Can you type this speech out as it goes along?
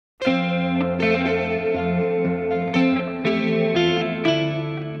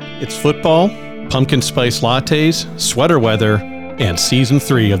It's football, pumpkin spice lattes, sweater weather, and season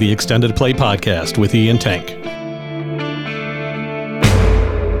 3 of the Extended Play Podcast with Ian Tank.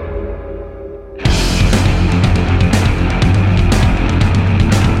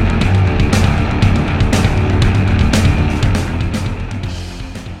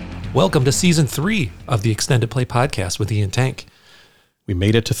 Welcome to season 3 of the Extended Play Podcast with Ian Tank. We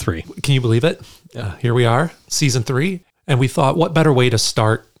made it to 3. Can you believe it? Here we are, season 3. And we thought, what better way to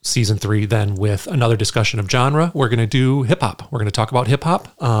start season 3 than with another discussion of genre? We're going to do hip hop. We're going to talk about hip hop.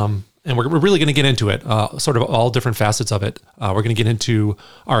 And we're really going to get into it, sort of all different facets of it. We're going to get into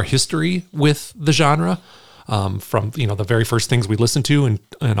our history with the genre, from the very first things we listened to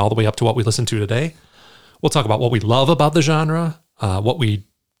and all the way up to what we listen to today. We'll talk about what we love about the genre, what we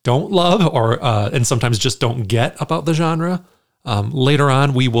don't love and sometimes just don't get about the genre. Later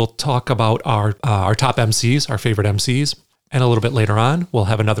on, we will talk about our top MCs, our favorite MCs. And a little bit later on, we'll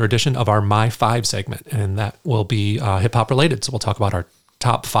have another edition of our My 5 segment, and that will be hip-hop related. So we'll talk about our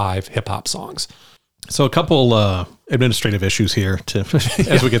top 5 hip-hop songs. So a couple administrative issues here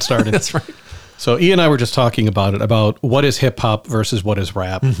as we get started. That's right. So Ian and I were just talking about what is hip-hop versus what is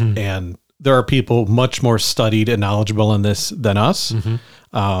rap. Mm-hmm. And there are people much more studied and knowledgeable in this than us.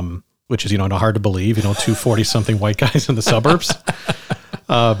 Mm-hmm. Which is, hard to believe, 2 40-something white guys in the suburbs.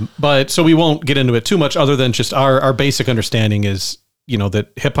 But so we won't get into it too much other than just our basic understanding is, that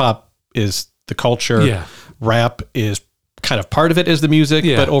hip hop is the culture. Yeah. Rap is kind of part of it is the music,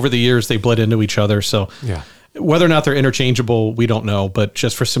 but over the years they bled into each other. So whether or not they're interchangeable, we don't know. But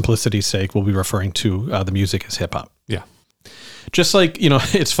just for simplicity's sake, we'll be referring to the music as hip hop. Yeah. Just like,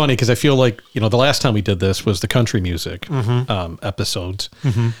 it's funny because I feel like, the last time we did this was the country music episodes.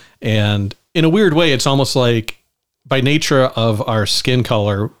 Mm-hmm. And in a weird way, it's almost like by nature of our skin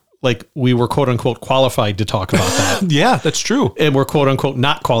color, like we were quote unquote qualified to talk about that. Yeah, that's true. And we're quote unquote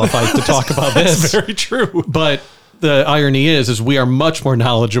not qualified to talk about this. That's very true. But the irony is we are much more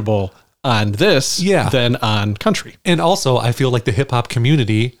knowledgeable on this than on country. And also I feel like the hip hop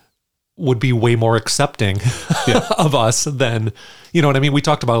community would be way more accepting of us than, you know what I mean? We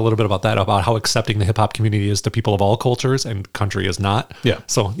talked about a little bit about that, about how accepting the hip hop community is to people of all cultures and country is not. Yeah.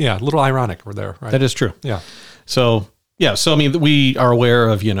 So a little ironic we're there, right? That is true. Yeah. So I mean, we are aware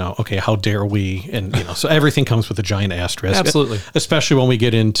of, okay, how dare we? And, so everything comes with a giant asterisk. Absolutely. Especially when we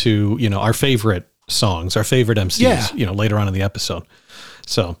get into, our favorite songs, our favorite MCs, later on in the episode.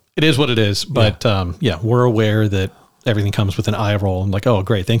 So it is what it is. But we're aware that everything comes with an eye roll. I'm like, oh,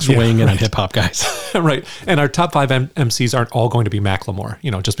 great. Thanks for weighing in on hip hop, guys. Right. And our top 5 MCs aren't all going to be Macklemore,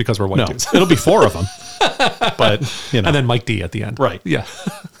 just because we're white dudes. It'll be 4 of them. But, And then Mike D at the end. Right. Yeah.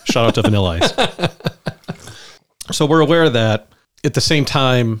 Shout out to Vanilla Ice. So we're aware that at the same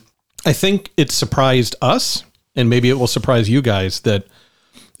time, I think it surprised us, and maybe it will surprise you guys, that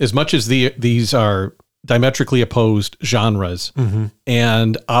as much as these are diametrically opposed genres,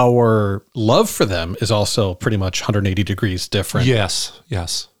 and our love for them is also pretty much 180 degrees different. Yes.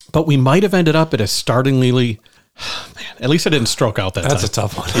 But we might have ended up at a startlingly, at least I didn't stroke out that That's time. a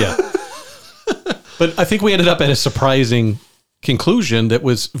tough one. Yeah. But I think we ended up at a surprising conclusion that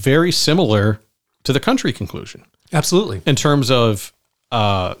was very similar to the country conclusion. Absolutely. In terms of,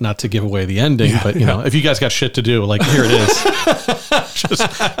 not to give away the ending, but if you guys got shit to do, like here it is, just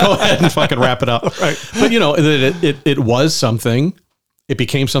go ahead and fucking wrap it up. Right. But it was something, it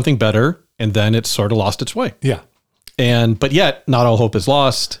became something better, and then it sort of lost its way. Yeah. But yet not all hope is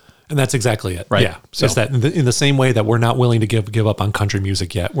lost. And that's exactly it. Right. Yeah. So it's that in the same way that we're not willing to give up on country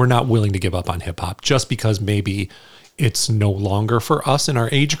music yet, we're not willing to give up on hip hop just because maybe it's no longer for us in our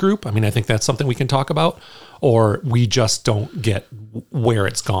age group. I mean, I think that's something we can talk about, or we just don't get where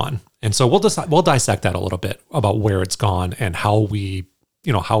it's gone. And so we'll dissect that a little bit about where it's gone and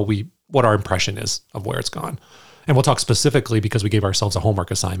what our impression is of where it's gone. And we'll talk specifically, because we gave ourselves a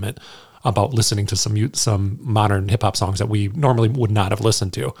homework assignment, about listening to some modern hip hop songs that we normally would not have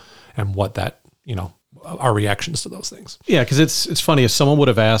listened to, and what that, our reactions to those things. Yeah. Cause it's funny, if someone would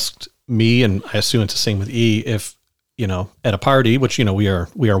have asked me, and I assume it's the same with E, if, at a party, which, we are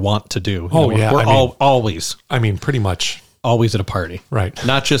wont to do. We're always. I mean, pretty much. Always at a party. Right.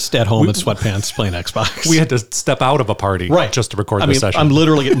 Not just at home in sweatpants playing Xbox. We had to step out of a party just to record this session. I'm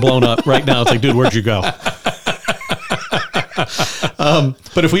literally getting blown up right now. It's like, dude, where'd you go?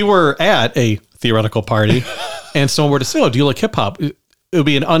 But if we were at a theoretical party and someone were to say, oh, do you like hip hop? It would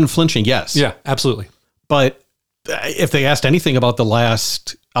be an unflinching yes. Yeah, absolutely. But if they asked anything about the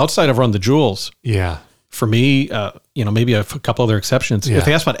last, outside of Run the Jewels, for me, maybe a couple other exceptions. If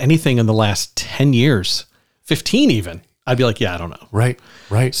they asked about anything in the last 10 years, 15 even, I'd be like, yeah, I don't know. Right.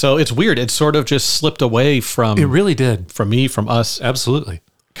 So it's weird. It sort of just slipped away from... It really did. From me, from us. Absolutely.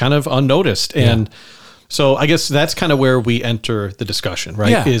 kind of unnoticed. And so I guess that's kind of where we enter the discussion,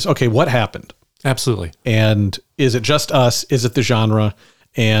 right? Yeah. Is, okay, what happened? Absolutely. And is it just us? Is it the genre?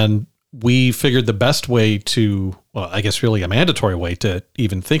 And we figured the best way to, well, I guess really a mandatory way to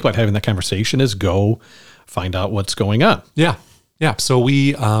even think about having that conversation is go find out what's going on. Yeah. Yeah. So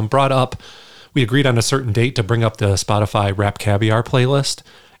we we agreed on a certain date to bring up the Spotify Rap Caviar playlist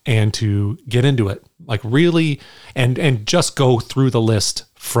and to get into it, like really, and just go through the list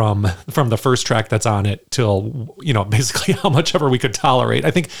from the first track that's on it till, basically how much ever we could tolerate.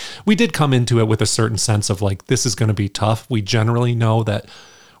 I think we did come into it with a certain sense of like, this is going to be tough. We generally know that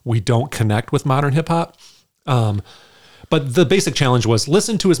we don't connect with modern hip hop. But the basic challenge was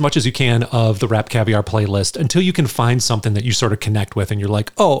listen to as much as you can of the Rap Caviar playlist until you can find something that you sort of connect with. And you're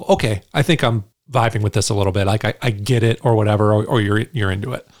like, oh, okay, I think I'm vibing with this a little bit. Like I get it or whatever, or you're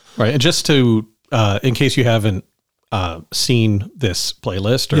into it. Right. And just to, in case you haven't seen this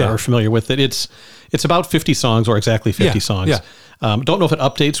playlist or are familiar with it, it's about 50 songs or exactly 50 songs. Yeah. Don't know if it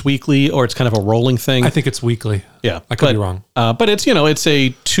updates weekly or it's kind of a rolling thing. I think it's weekly. Yeah. I could be wrong. But it's, it's a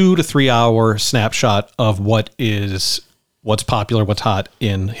 2 to 3 hour snapshot of what's popular, what's hot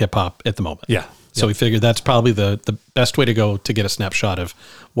in hip hop at the moment. Yeah. So we figured that's probably the best way to go to get a snapshot of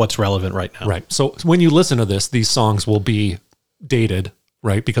what's relevant right now. Right. So when you listen to this, these songs will be dated,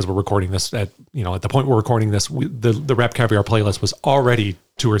 right? Because we're recording this at the point we're recording this, the Rap Caviar playlist was already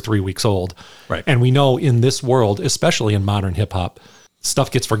 2 or 3 weeks old. Right. And we know in this world, especially in modern hip hop,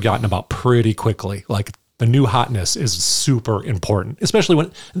 stuff gets forgotten about pretty quickly. Like the new hotness is super important, especially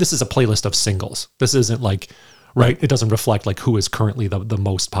when this is a playlist of singles. This isn't like, right. It doesn't reflect like who is currently the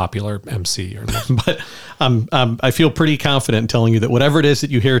most popular MC or but I feel pretty confident in telling you that whatever it is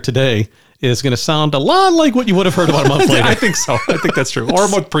that you hear today is going to sound a lot like what you would have heard about a month later. I think so. I think that's true. Or a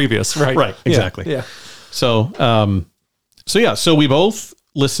month previous. Right. Right. Exactly. Yeah. So we both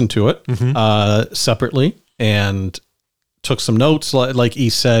listened to it separately and took some notes. Like E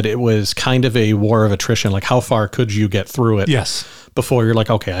said, it was kind of a war of attrition. Like how far could you get through it? Yes. Before you're like,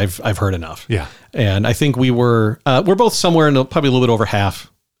 okay, I've heard enough. Yeah. And I think we're both somewhere in probably a little bit over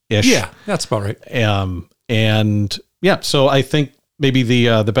half-ish. Yeah, that's about right. And yeah, so I think maybe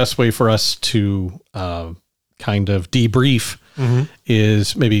the best way for us to kind of debrief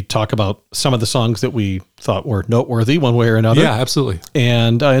is maybe talk about some of the songs that we thought were noteworthy one way or another. Yeah, absolutely.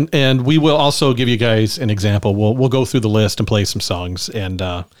 And we will also give you guys an example. We'll go through the list and play some songs, and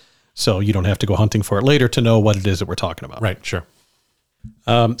so you don't have to go hunting for it later to know what it is that we're talking about. Right. Sure.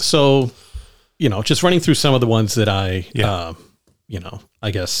 So, just running through some of the ones that I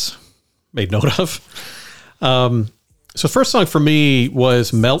guess made note of. So first song for me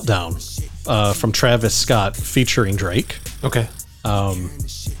was Meltdown from Travis Scott featuring Drake. Okay.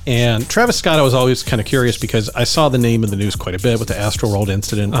 And Travis Scott, I was always kind of curious because I saw the name in the news quite a bit with the Astroworld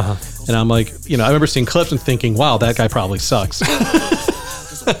incident. And I'm like, I remember seeing clips and thinking, wow, that guy probably sucks.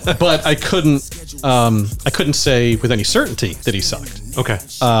 But I couldn't say with any certainty that he sucked. Okay.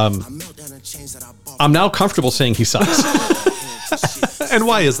 I'm now comfortable saying he sucks. And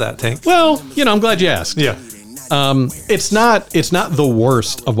why is that, Tank? Well, I'm glad you asked. Yeah. It's not the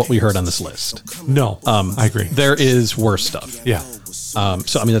worst of what we heard on this list. No. I agree. There is worse stuff. Yeah.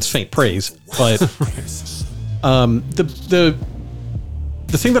 So I mean that's faint praise, but the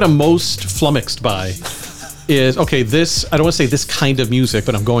thing that I'm most flummoxed by is, okay, this, I don't want to say this kind of music,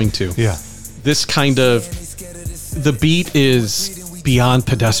 but I'm going to. Yeah. This kind of, the beat is beyond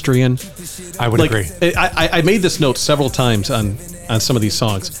pedestrian. I would agree. I made this note several times on some of these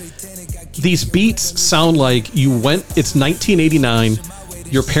songs. These beats sound like it's 1989,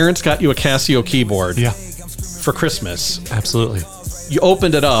 your parents got you a Casio keyboard for Christmas. Absolutely. You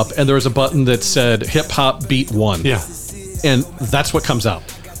opened it up and there was a button that said hip hop beat 1. Yeah. And that's what comes out.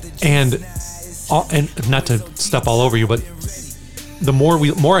 And not to step all over you, but the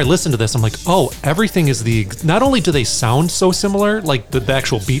more I listen to this, I'm like, oh, everything is not only do they sound so similar, like the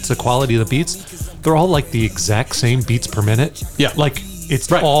actual beats, the quality of the beats, they're all like the exact same beats per minute. Yeah. Like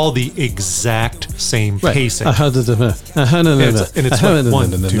it's all the exact same pacing. And it's like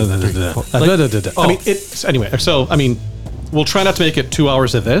 1, 2, 3, 4. I mean, anyway, so, I mean, we'll try not to make it 2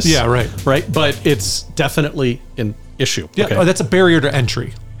 hours of this. Yeah, right. Right. But it's definitely an issue. Yeah. Okay? Oh, that's a barrier to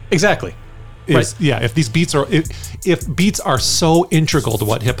entry. Exactly. Right. Yeah, if these beats are if beats are so integral to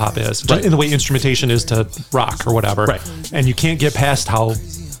what hip hop is, in the way instrumentation is to rock or whatever, and you can't get past how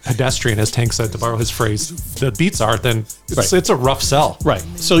pedestrian, as Tank said, to borrow his phrase, the beats are, then it's a rough sell. Right.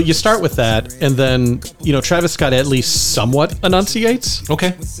 So you start with that, and then, Travis Scott at least somewhat enunciates.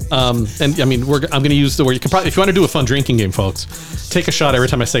 Okay. And I mean, I'm going to use the word, you can probably, if you want to do a fun drinking game, folks, take a shot every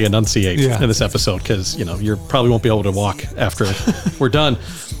time I say enunciate in this episode, because, you probably won't be able to walk after we're done.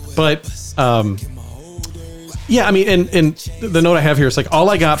 But, yeah, I mean, and the note I have here is like, all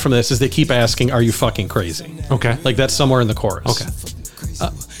I got from this is they keep asking, are you fucking crazy? Okay. Like, that's somewhere in the chorus. Okay.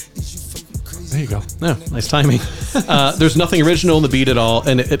 There you go. Yeah, nice timing. There's nothing original in the beat at all,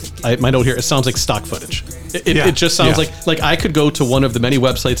 and my note here, it sounds like stock footage. It just sounds like I could go to one of the many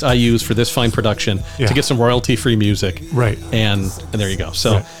websites I use for this fine production to get some royalty-free music. Right. And there you go.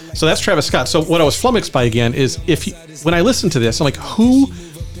 So so that's Travis Scott. So what I was flummoxed by again is when I listen to this, I'm like,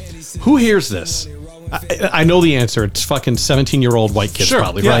 who hears this? I know the answer. It's fucking 17-year-old white kids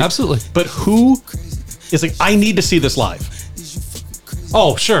probably, right? Absolutely. But who is like, I need to see this live.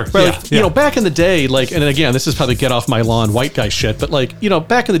 Oh, sure. Right? Like, back in the day, like, and again, this is probably get off my lawn white guy shit, but like,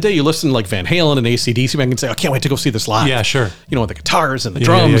 back in the day, you listen to like Van Halen and AC/DC, and say, I can't wait to go see this live. Yeah, sure. With the guitars and the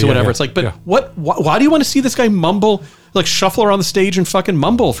drums and whatever. It's like, but why do you want to see this guy mumble, like shuffle around the stage and fucking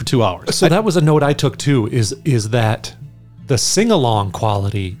mumble for 2 hours? So that was a note I took too, is that the sing-along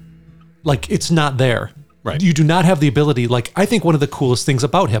quality, like, it's not there. Right. You do not have the ability, like, I think one of the coolest things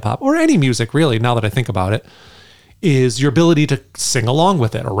about hip hop, or any music really, now that I think about it, is your ability to sing along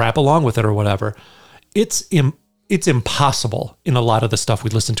with it or rap along with it or whatever. It's impossible in a lot of the stuff we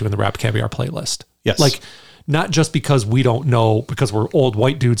listen to in the Rap Caviar playlist. Yes. Like, not just because we don't know, because we're old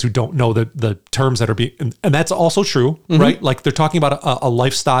white dudes who don't know the terms that are being, and that's also true, right? Like, they're talking about a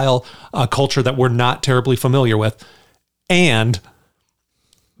lifestyle, a culture that we're not terribly familiar with. And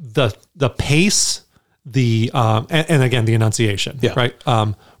the pace, and again, the enunciation, right?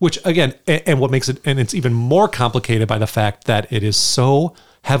 Which again, and what makes it, and it's even more complicated by the fact that it is so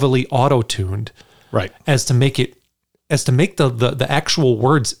heavily auto-tuned, right? As to make the actual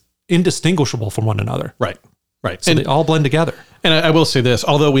words indistinguishable from one another. Right. Right. So they all blend together. And I will say this,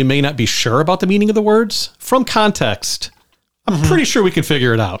 although we may not be sure about the meaning of the words, from context, I'm pretty sure we can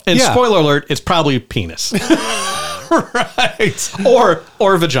figure it out. And spoiler alert, it's probably penis. Right.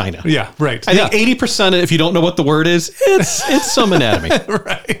 Or vagina. Yeah, right. I think 80%, if you don't know what the word is, it's some anatomy.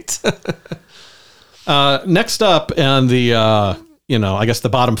 Right. Next up on the, I guess the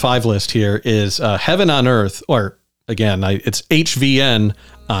bottom 5 list here is Heaven on Earth, or again, it's HVN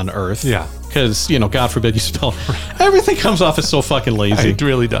on Earth. Yeah. Because, God forbid you spell, everything comes off as so fucking lazy. It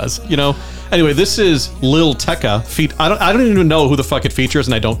really does. Anyway, this is Lil Tecca. I don't even know who the fuck it features,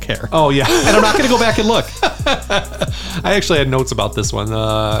 and I don't care. Oh, yeah. And I'm not going to go back and look. I actually had notes about this one.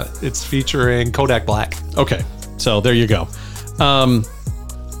 It's featuring Kodak Black. Okay. So there you go.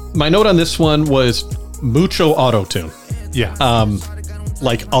 My note on this one was mucho auto-tune. Yeah.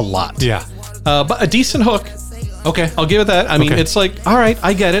 Like a lot. Yeah. But a decent hook. Okay. I'll give it that. I mean, it's like, all right,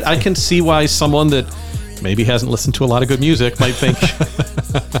 I get it. I can see why someone that maybe hasn't listened to a lot of good music might think,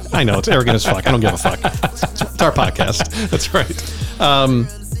 I know, it's arrogant as fuck. I don't give a fuck. It's our podcast. That's right.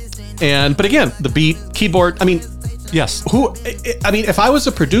 But again, the beat, keyboard, I mean, yes. If I was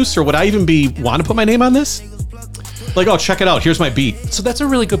a producer, would I even want to put my name on this? Like, oh, check it out. Here's my beat. So that's a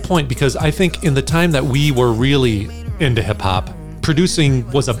really good point, because I think in the time that we were really into hip hop, producing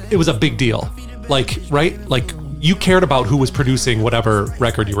was a big deal. Like, right? Like, you cared about who was producing whatever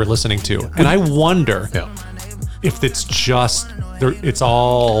record you were listening to. And I wonder if it's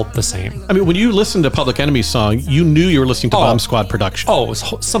all the same. I mean, when you listened to Public Enemy's song, you knew you were listening to Bomb Squad production. Oh, it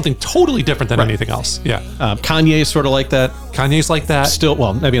was something totally different than anything else. Yeah. Kanye is sort of like that. Kanye's like that. Still,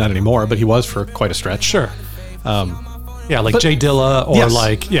 well, maybe not anymore, but he was for quite a stretch. Sure. Like Jay Dilla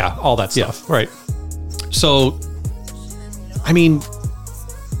or all that stuff. Yeah. Right. So, I mean,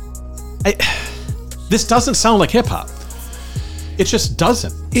 this doesn't sound like hip hop. It just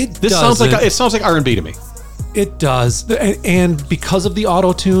doesn't. Sounds like R&B to me. It does. And because of the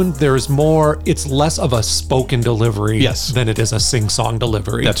auto-tune, it's less of a spoken delivery than it is a sing-song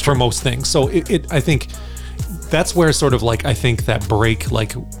delivery. That's for most things. So I think that's where sort of like, I think that break,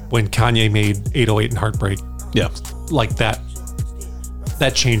 like when Kanye made 808 and Heartbreak. Yeah. Like that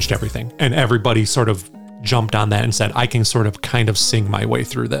changed everything. And everybody sort of jumped on that and said, I can sort of kind of sing my way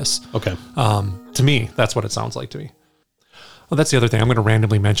through this. Okay. To me, that's what it sounds like to me. Well, that's the other thing I'm going to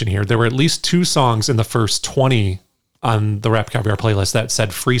randomly mention here. There were at least 2 songs in the first 20 on the Rap Caviar playlist that said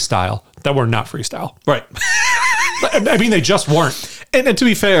freestyle that were not freestyle. Right. I mean, they just weren't. And to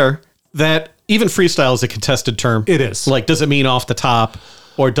be fair, that even freestyle is a contested term. It is. Like, does it mean off the top?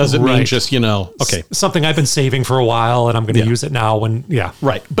 Or does it mean just, okay. Something I've been saving for a while and I'm going to use it now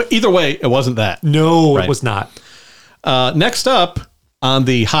Right. But either way, it wasn't that. No, It was not. Next up, on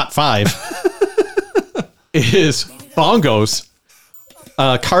the Hot 5 is Bongos,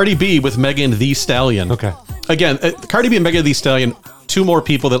 Cardi B with Megan Thee Stallion. Okay. Again, Cardi B and Megan Thee Stallion, two more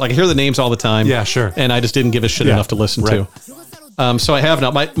people that like I hear the names all the time. Yeah, sure. And I just didn't give a shit enough to listen right. to. So I have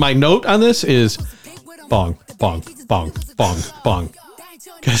now. My note on this is bong, bong, bong, bong, bong.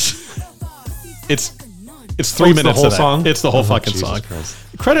 Because it's 3 minutes the whole of that. song? It's the whole fucking Jesus song. Christ.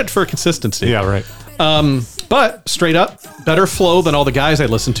 Credit for consistency. Yeah, right. But straight up, better flow than all the guys I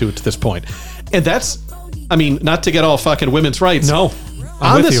listened to this point. And that's, I mean, not to get all fucking women's rights. No.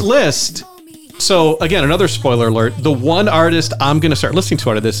 On this list, so again, another spoiler alert, the one artist I'm going to start listening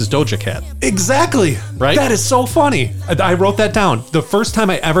to out of this is Doja Cat. Exactly. Right? That is so funny. I wrote that down. The first time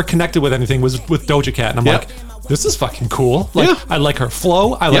I ever connected with anything was with Doja Cat. And I'm like, this is fucking cool. Like, Yeah. I like her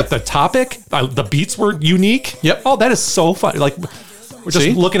flow. I like the topic. The beats were unique. Yep. Oh, that is so fun. Like, we're just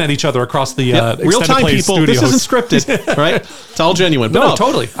See? looking at each other across the Real time Extended Play people. studios. This isn't scripted, right? It's all genuine. But No,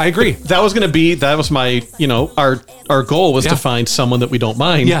 totally. I agree. That was my, our goal was to find someone that we don't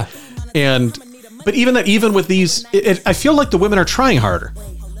mind. Yeah. But even with these, I feel like the women are trying harder.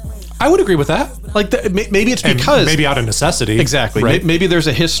 I would agree with that. Like maybe it's And because maybe out of necessity. exactly. Right? Maybe there's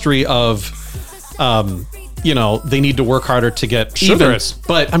a history of, they need to work harder to get Sure even. there is.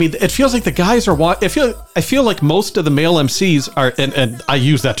 But I mean, it feels like the guys are. I feel like most of the male MCs are, and I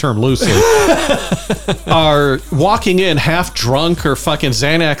use that term loosely, are walking in half drunk or fucking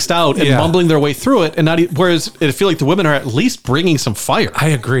Xanaxed out and mumbling their way through it, and not. Whereas I feel like the women are at least bringing some fire. I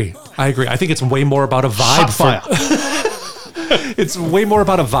agree. I think it's way more about a vibe. Hot fire. It's way more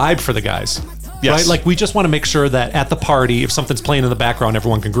about a vibe for the guys. Yes. Right? Like, we just want to make sure that at the party, if something's playing in the background,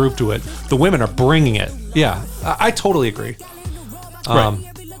 everyone can groove to it. The women are bringing it. Yeah, I totally agree.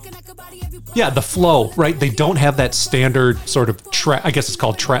 Yeah, the flow, right? They don't have that standard sort of trap. I guess it's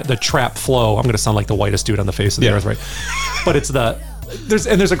called the trap flow. I'm going to sound like the whitest dude on the face of the earth, right? But it's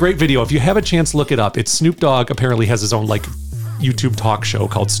there's a great video. If you have a chance, look it up. It's Snoop Dogg apparently has his own like YouTube talk show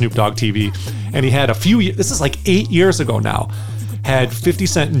called Snoop Dogg TV, and he had this is like 8 years ago now, had 50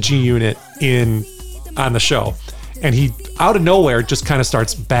 Cent and G-Unit on the show, and he out of nowhere just kind of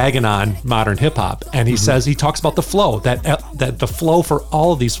starts bagging on modern hip hop, and he says, he talks about the flow, that the flow for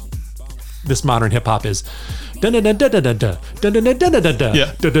all of this modern hip hop is and the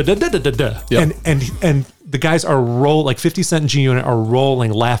guys are like 50 Cent and G-Unit are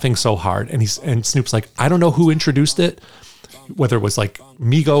rolling, laughing so hard, and Snoop's like, I don't know who introduced it, whether it was like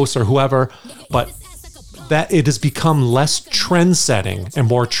Migos or whoever, but that it has become less trend setting and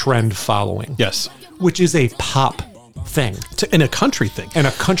more trend following. Yes, which is a pop thing and a country thing, and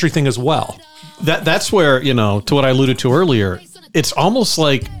a country thing as well. That's where, to what I alluded to earlier, it's almost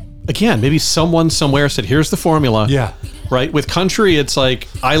like, again, maybe someone somewhere said, here's the formula. Yeah. Right. With country, it's like,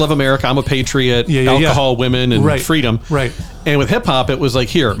 I love America, I'm a patriot, alcohol, women, and freedom. Right. And with hip hop, it was like,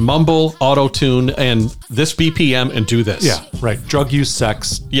 here, mumble, auto tune, and this BPM, and do this. Yeah. Right. Drug use,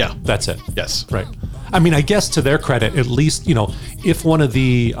 sex. Yeah. That's it. Yes. Right. I mean, I guess to their credit, at least, if one of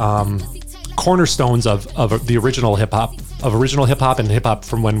the cornerstones of the original hip hop, and hip hop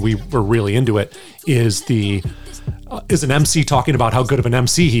from when we were really into it, is an MC talking about how good of an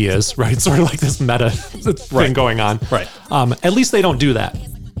MC he is, right? Sort of like this meta thing going on. Right. At least they don't do that.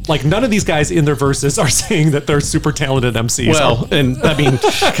 Like, none of these guys in their verses are saying that they're super talented MCs. Well, and I mean,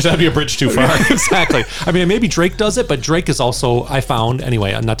 because that'd be a bridge too far. Exactly. I mean, maybe Drake does it, but Drake is also, I found,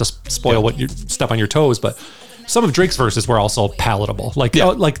 anyway, not to spoil what you step on your toes, but some of Drake's verses were also palatable. Like,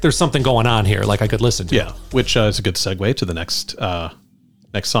 like there's something going on here, like I could listen to. Yeah, which is a good segue to the next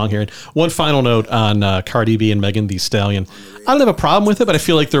song here. And one final note on Cardi B and Megan Thee Stallion. I don't have a problem with it, but I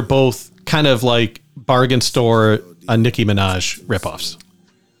feel like they're both kind of like bargain store Nicki Minaj ripoffs.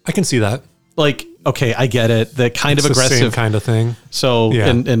 I can see that. Like, okay, I get it. The kind It's of aggressive the same kind of thing. So,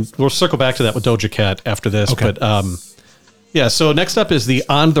 and we'll circle back to that with Doja Cat after this. Okay. But so next up is the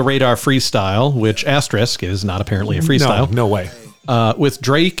On the Radar freestyle, which asterisk is not apparently a freestyle. No way. With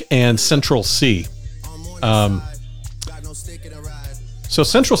Drake and Central C. So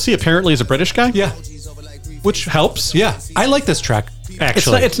Central C apparently is a British guy. Yeah. Which helps. Yeah. I like this track,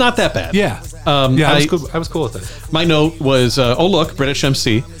 actually. It's not that bad. Yeah. I was cool with it. My note was, oh, look, British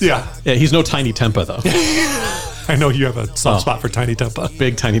MC. Yeah. He's no Tiny Tempa, though. I know you have a soft spot for Tiny Tempa.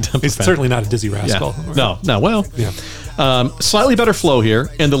 Big Tiny Tempa He's fan. certainly not a Dizzy Rascal. Yeah. No, well. Yeah. Slightly better flow here,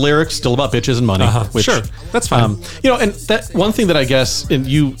 and the lyrics still about bitches and money. Which, sure, that's fine. And that one thing that I guess, and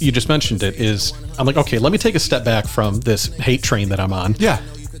you just mentioned it, is I'm like, okay, let me take a step back from this hate train that I'm on. Yeah.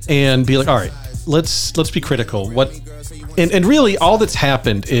 And be like, all right, let's be critical. And really all that's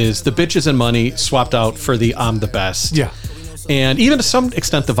happened is the bitches and money swapped out for the I'm the best. Yeah. and even to some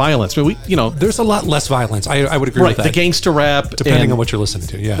extent the violence. I mean, There's a lot less violence. I would agree right, with that. the gangster rap, depending on what you're listening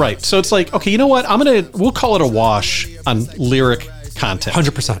to. Yeah. Right. So it's like, okay, you know what? We'll call it a wash on lyric content.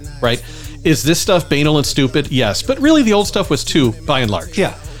 100%. Right. Is this stuff banal and stupid? Yes. But really the old stuff was too, by and large.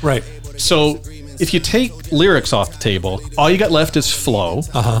 Yeah. Right. So if you take lyrics off the table, all you got left is flow.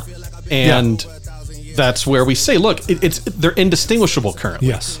 And that's where we say, look, they're indistinguishable currently.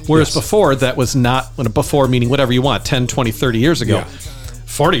 Yes. Whereas before, that was not, before meaning whatever you want, 10, 20, 30 years ago,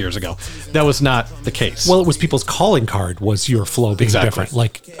 40 years ago, that was not the case. Well, it was people's calling card was your flow being different.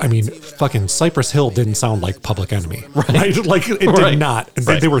 Like, I mean, fucking Cypress Hill didn't sound like Public Enemy. Right? Like, it did not.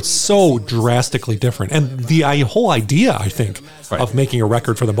 They were so drastically different. And the whole idea, I think, of making a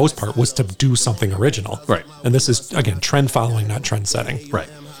record for the most part was to do something original. Right. And this is, again, trend following, not trend setting. Right.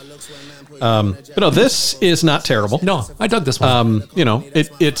 But no, this is not terrible. No, I dug this one.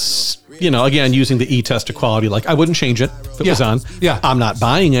 It's again, using the E-test to quality, like I wouldn't change it if it was on. Yeah. I'm not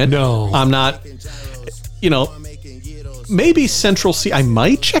buying it. No. I'm not, maybe Central C, I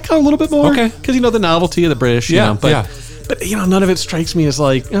might check out a little bit more. Okay. Because, the novelty of the British, but none of it strikes me as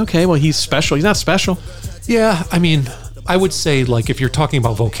like, okay, well, he's special. He's not special. Yeah. I mean, I would say, like, if you're talking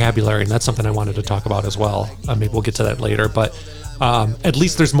about vocabulary, and that's something I wanted to talk about as well, maybe we'll get to that later, but at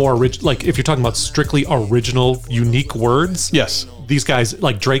least there's more original, like if you're talking about strictly original, unique words. Yes. These guys,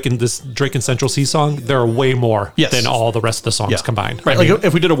 like Drake and Central C song, there are way more than all the rest of the songs combined. Right. Like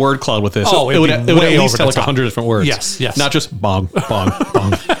if we did a word cloud with this, it would at least have like 100 different words. Yes. Not just bong, bong,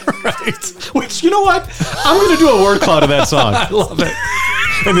 bong. Right. Which, you know what? I'm going to do a word cloud of that song. I love it.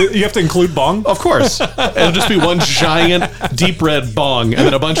 And you have to include bong? Of course. It'll just be one giant deep red bong and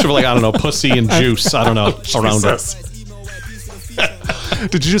then a bunch of, like, I don't know, pussy and juice, I don't know, around it.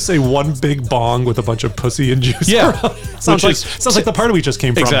 Did you just say one big bong with a bunch of pussy and juice? Yeah. Sounds like the part we just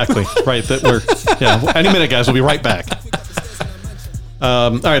came from. Exactly. Right. Any minute, guys, we'll be right back.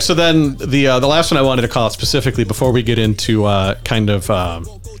 All right. So then the last one I wanted to call out specifically before we get into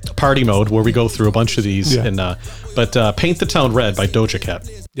party mode where we go through a bunch of these. Yeah. But Paint the Town Red by Doja Cat.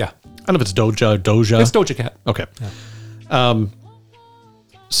 Yeah. I don't know if it's Doja. It's Doja Cat. Okay. Yeah.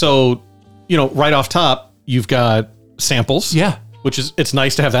 So, right off top, you've got samples. Yeah. Which is, it's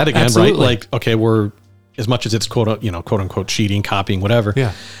nice to have that again, Absolutely. right? Like, okay, we're, as much as it's quote unquote cheating, copying, whatever.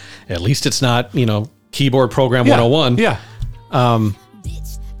 Yeah. At least it's not, keyboard program 101. Yeah.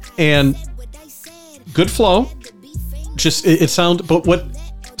 And good flow. Just, it sound,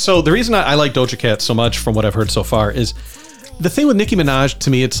 so the reason I like Doja Cat so much from what I've heard so far is the thing with Nicki Minaj,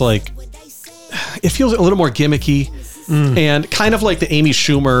 to me, it's like, it feels a little more gimmicky. And kind of like the Amy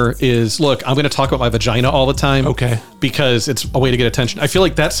Schumer is, look, I'm going to talk about my vagina all the time. Okay. Because it's a way to get attention. I feel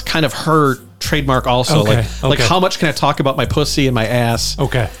like that's kind of her trademark also. Okay. Like how much can I talk about my pussy and my ass?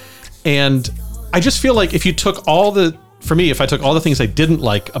 Okay. And I just feel like if I took all the things I didn't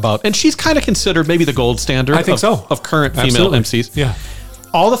like about, and she's kind of considered maybe the gold standard of current female MCs. Yeah.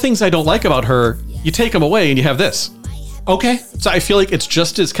 All the things I don't like about her, you take them away and you have this. Okay. So I feel like it's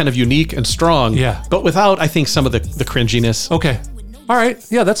just as kind of unique and strong. Yeah. But without, I think, some of the cringiness. Okay. All right.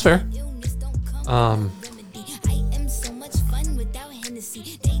 Yeah, that's fair.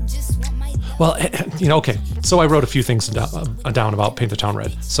 Well, okay. So I wrote a few things down about Paint the Town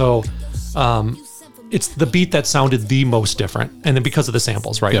Red. So it's the beat that sounded the most different. And then because of the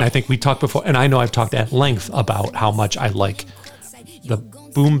samples, right? Yeah. And I think we talked before, and I know I've talked at length about how much I like the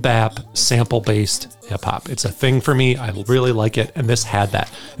boom bap sample-based hip-hop. It's a thing for me. I really like it. And this had that.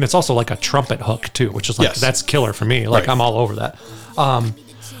 And it's also like a trumpet hook, too, which is like, that's killer for me. Like, I'm all over that.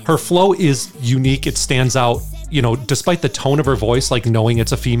 Her flow is unique. It stands out, despite the tone of her voice, like knowing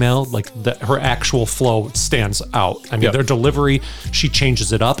it's a female, like her actual flow stands out. I mean, their delivery, she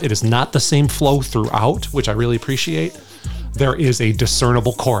changes it up. It is not the same flow throughout, which I really appreciate. There is a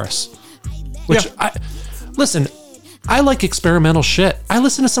discernible chorus, which listen, I like experimental shit. I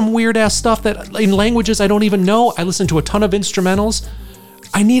listen to some weird ass stuff that in languages I don't even know. I listen to a ton of instrumentals.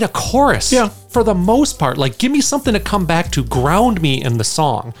 I need a chorus for the most part. Like, give me something to come back to, ground me in the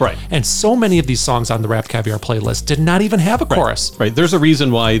song. Right. And so many of these songs on the Rap Caviar playlist did not even have a chorus. Right. There's a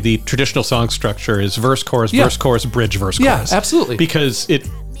reason why the traditional song structure is verse, chorus, verse, chorus, bridge, verse, chorus. Yeah, absolutely. Because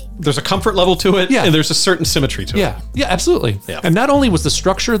there's a comfort level to it, and there's a certain symmetry to it. Yeah, absolutely. Yeah. And not only was the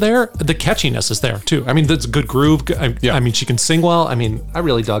structure there, the catchiness is there too. I mean, that's a good groove. I mean, she can sing well. I mean, I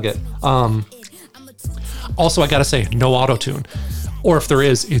really dug it. Also, I gotta say, no auto-tune. Or if there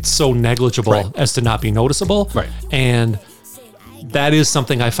is, it's so negligible as to not be noticeable. Right. And that is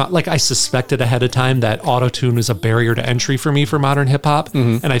something I found, like I suspected ahead of time that auto-tune is a barrier to entry for me for modern hip hop.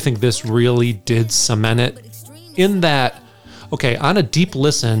 Mm-hmm. And I think this really did cement it in that, okay, on a deep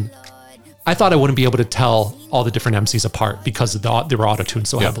listen, I thought I wouldn't be able to tell all the different MCs apart because they were auto-tuned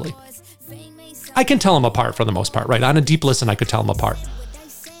so heavily. I can tell them apart for the most part, right? On a deep listen, I could tell them apart.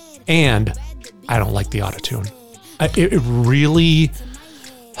 And I don't like the auto-tune. It really...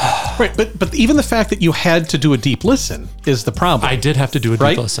 Right, but even the fact that you had to do a deep listen is the problem. I did have to do a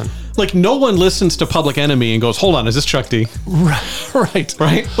deep listen. Like, no one listens to Public Enemy and goes, hold on, is this Chuck D? Right.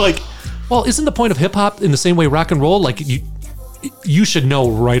 Like, well, isn't the point of hip hop in the same way rock and roll? Like, you should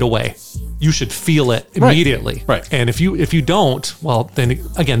know right away. You should feel it immediately. Right. And if you don't, well, then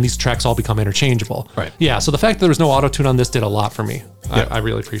again, these tracks all become interchangeable. Right. Yeah. So the fact that there was no auto-tune on this did a lot for me. Yeah. I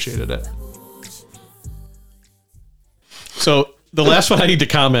really appreciated it. So the last one I need to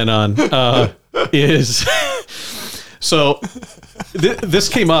comment on is, so this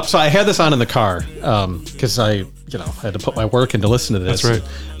came up. So I had this on in the car because I had to put my work in to listen to this. That's right.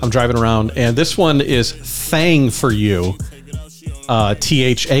 I'm driving around, and this one is Thang for You,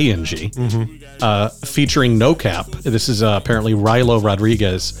 THANG, featuring No Cap. This is apparently Rilo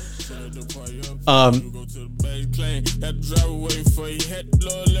Rodriguez.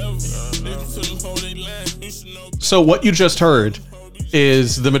 So what you just heard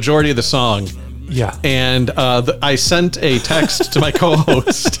is the majority of the song. Yeah. And I sent a text to my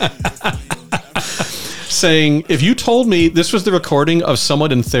co-host saying, if you told me this was the recording of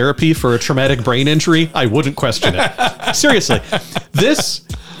someone in therapy for a traumatic brain injury, I wouldn't question it. Seriously.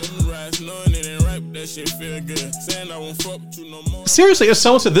 Seriously, if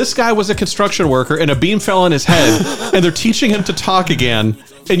someone said this guy was a construction worker and a beam fell on his head and they're teaching him to talk again,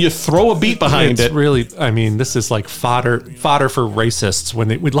 and you throw a beat behind it. Really, I mean, this is like fodder for racists when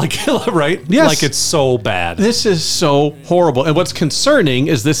we'd like, right? Yes. Like, it's so bad. This is so horrible. And what's concerning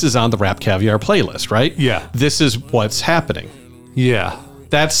is this is on the Rap Caviar playlist, right? Yeah. This is what's happening. Yeah.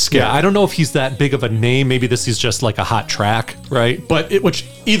 That's scary. Yeah, I don't know if he's that big of a name. Maybe this is just like a hot track, right? But which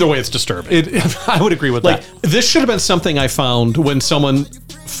either way, it's disturbing. I would agree with that. This should have been something I found when someone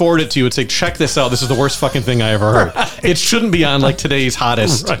forwarded it to you and say, check this out. This is the worst fucking thing I ever heard. It shouldn't be on like today's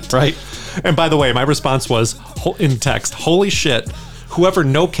hottest, right? And by the way, my response was in text, holy shit. Whoever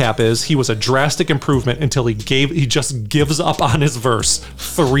No Cap is, he was a drastic improvement until he just gives up on his verse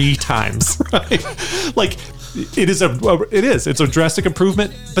 3 times. Right? Like, it's a drastic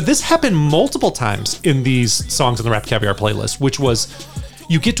improvement, but this happened multiple times in these songs in the Rap Caviar playlist, which was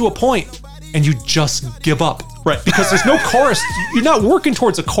you get to a point and you just give up, right? Because there's no chorus. You're not working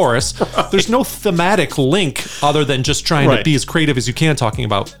towards a chorus. Right. There's no thematic link other than just trying to be as creative as you can, talking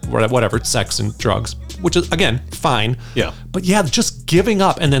about whatever, sex and drugs, which is, again, fine. Yeah. But yeah, just giving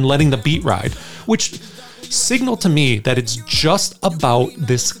up and then letting the beat ride, which signaled to me that it's just about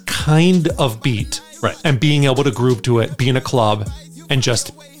this kind of beat. Right. And being able to groove to it, be in a club, and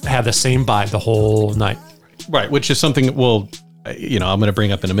just have the same vibe the whole night. Right, which is something that I'm going to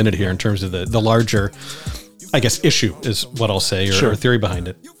bring up in a minute here in terms of the larger, I guess, issue is what I'll say, or theory behind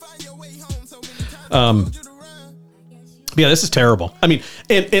it. Yeah, this is terrible. I mean,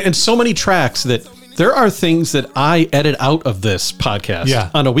 and so many tracks that there are things that I edit out of this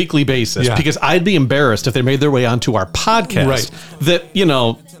podcast on a weekly basis because I'd be embarrassed if they made their way onto our podcast that,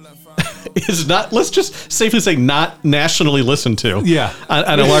 is not, let's just safely say, not nationally listened to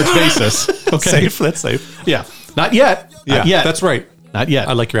on a large basis. Okay. That's safe. Yeah. Not yet. Yeah. Not yet. That's right. Not yet.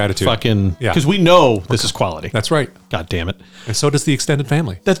 I like your attitude. Because we know this is quality. That's right. God damn it. And so does the extended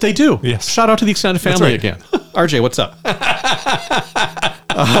family. That they do. Yes. Shout out to the extended family again. RJ, what's up?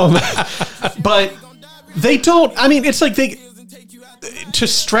 But they don't, I mean, it's like to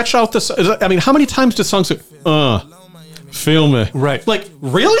stretch out this, I mean, how many times do songs feel me? Right. Like,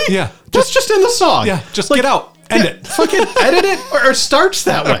 really? Yeah. That's just in the song. Yeah. Just get out. End it. Fucking edit it or starts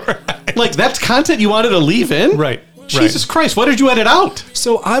that way. Right. Like, that's content you wanted to leave in? Right. Jesus Christ, what did you edit out?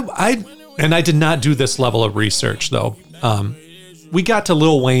 So I did not do this level of research, though. We got to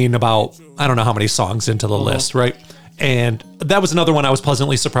Lil Wayne about, I don't know how many songs into the list, right? And that was another one I was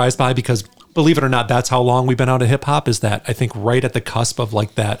pleasantly surprised by because, believe it or not, that's how long we've been out of hip hop, is that I think right at the cusp of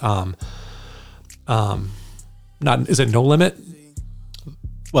like that, is it No Limit?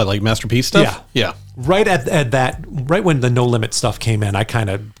 What, like Masterpiece stuff? Yeah. Yeah. Right at that, right when the No Limit stuff came in, I kind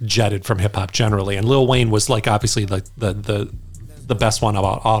of jetted from hip hop generally. And Lil Wayne was like obviously like the best one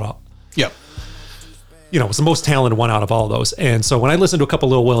about all. Yeah. It was the most talented one out of all of those. And so when I listened to a couple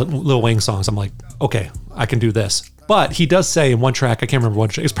Lil Wayne songs, I'm like, okay, I can do this. But he does say in one track, I can't remember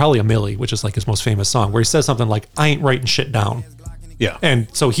what track, it's probably A Milli, which is like his most famous song, where he says something like, I ain't writing shit down. Yeah.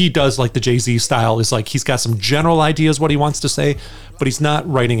 And so he does like the Jay-Z style, is like he's got some general ideas what he wants to say, but he's not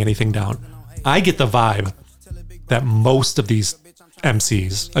writing anything down. I get the vibe that most of these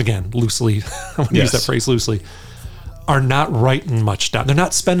MCs, again, loosely, I want to use that phrase loosely, are not writing much down. They're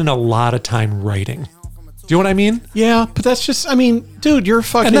not spending a lot of time writing. Do you know what I mean? Yeah, but that's just, I mean, dude, you're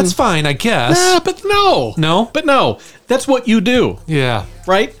fucking... And that's fine, I guess. Nah, but no. No? But no. That's what you do. Yeah.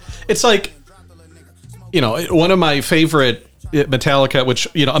 Right? It's like, you know, one of my favorite Metallica, which,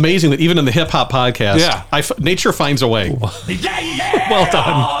 you know, amazing that even in the hip-hop podcast, nature finds a way. Well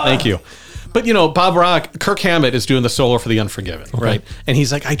done. Thank you. But, you know, Bob Rock, Kirk Hammett is doing the solo for The Unforgiven, right? And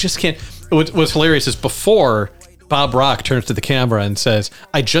he's like, I just can't... What's hilarious is before... Bob Rock turns to the camera and says,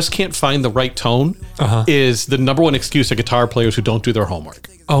 I just can't find the right tone, is the number one excuse of guitar players who don't do their homework.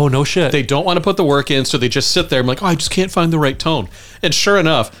 Oh, no shit. They don't want to put the work in, so they just sit there and like, oh, I just can't find the right tone. And sure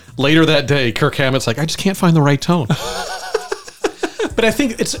enough, later that day, Kirk Hammett's like, I just can't find the right tone. But I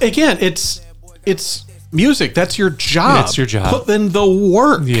think it's music. That's your job. It's your job. Put in the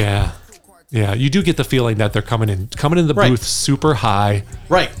work. Yeah. Yeah, you do get the feeling that they're coming in the booth super high.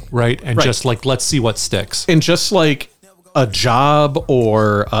 Right. And just like, let's see what sticks. And just like a job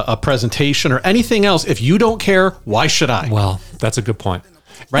or a presentation or anything else, if you don't care, why should I? Well, that's a good point.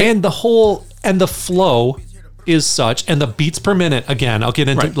 Right. And the flow is such, and the beats per minute, again, I'll get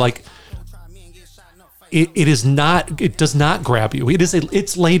into like, it does not grab you.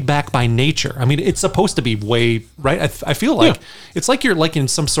 It's laid back by nature. I mean, it's supposed to be way, right? I feel like it's like you're like in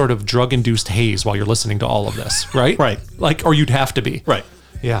some sort of drug induced haze while you're listening to all of this, right? Right. Like, or you'd have to be. Right.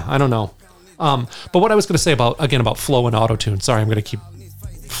 Yeah. I don't know. But what I was going to say about flow and autotune, sorry, I'm going to keep,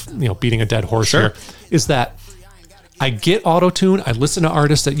 beating a dead horse here, is that I get autotune. I listen to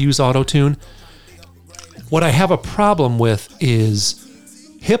artists that use autotune. What I have a problem with is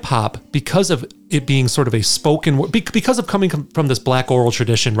hip hop, because of it being sort of a spoken word, because of coming from this black oral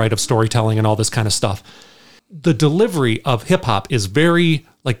tradition, right, of storytelling and all this kind of stuff. The delivery of hip hop is very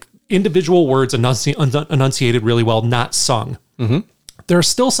like individual words enunciated really well, not sung. Mm-hmm. There are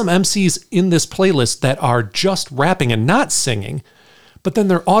still some MCs in this playlist that are just rapping and not singing, but then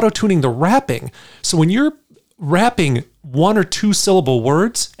they're auto-tuning the rapping. So when you're rapping 1 or 2 syllable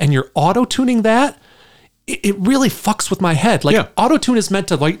words and you're auto-tuning that, it really fucks with my head. Like auto-tune is meant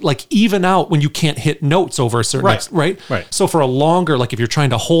to like even out when you can't hit notes over a certain right. So for a longer, like if you're trying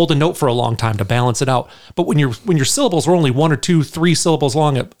to hold a note for a long time to balance it out, but when your syllables are only 1 or 2, 3 syllables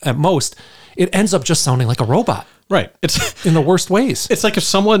long at most, it ends up just sounding like a robot. Right. It's in the worst ways. It's like if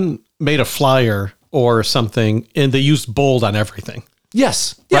someone made a flyer or something and they used bold on everything.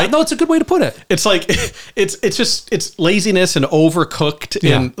 Yes. Yeah, right? No, it's a good way to put it. It's like it's laziness and overcooked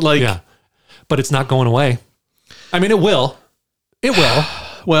and like but it's not going away. I mean, it will. It will.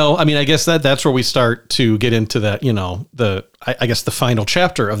 Well, I mean, I guess that's where we start to get into that, I guess the final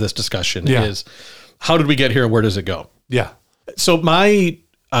chapter of this discussion is how did we get here and where does it go? Yeah. So my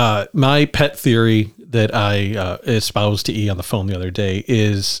pet theory that I espoused to E on the phone the other day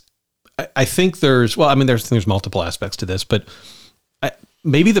is I think there's multiple aspects to this, but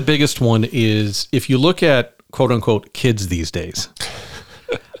maybe the biggest one is if you look at quote unquote kids these days,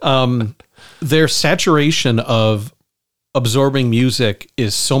 their saturation of absorbing music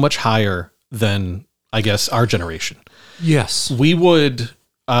is so much higher than, I guess, our generation. Yes. We would,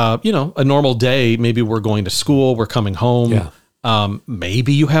 a normal day, maybe we're going to school, we're coming home. Yeah.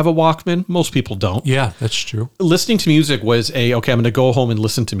 Maybe you have a Walkman. Most people don't. Yeah, that's true. Listening to music was I'm going to go home and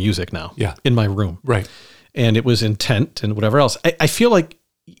listen to music now. Yeah. In my room. Right. And it was intent and whatever else. I feel like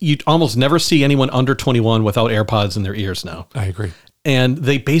you almost never see anyone under 21 without AirPods in their ears now. I agree. And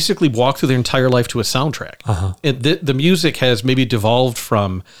they basically walk through their entire life to a soundtrack. Uh-huh. And the music has maybe devolved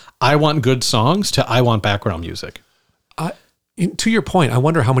from I want good songs to I want background music. To your point, I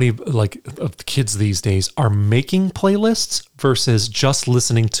wonder how many of the kids these days are making playlists versus just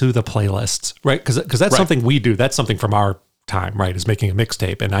listening to the playlists, right? Because that's something we do. That's something from our time, right? Is making a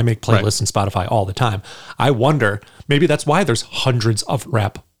mixtape, and I make playlists in Spotify all the time. I wonder, maybe that's why there's hundreds of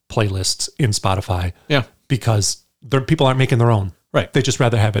rap playlists in Spotify. Yeah, because people aren't making their own. Right. They just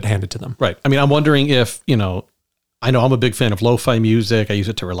rather have it handed to them. Right. I mean, I'm wondering if, I know I'm a big fan of lo-fi music. I use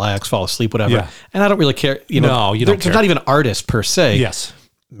it to relax, fall asleep, whatever. Yeah. And I don't really care. No, you don't care. They're not even artists per se. Yes.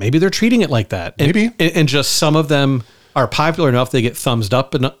 Maybe they're treating it like that. Maybe. And just some of them are popular enough. They get thumbs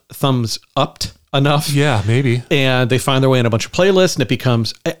upped enough. Yeah, maybe. And they find their way in a bunch of playlists and it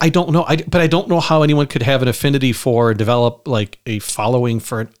becomes, I don't know. But I don't know how anyone could have an affinity for, develop like a following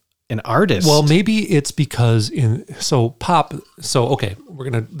for an artist. Well, maybe it's because we're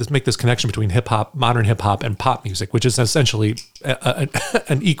going to make this connection between hip hop, modern hip hop, and pop music, which is essentially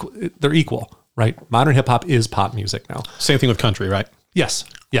an equal. They're equal, right? Modern hip hop is pop music now. Same thing with country, right? Yes,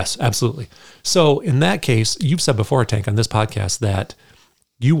 absolutely. So in that case, you've said before, Tank, on this podcast that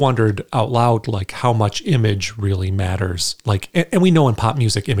you wondered out loud, like how much image really matters. Like, and we know in pop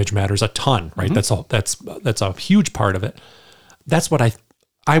music, image matters a ton, right? That's a huge part of it. That's what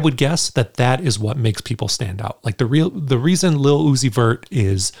I would guess that is what makes people stand out. Like the reason Lil Uzi Vert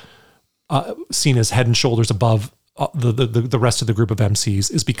is seen as head and shoulders above the rest of the group of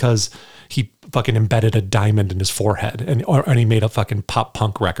MCs is because he fucking embedded a diamond in his forehead and he made a fucking pop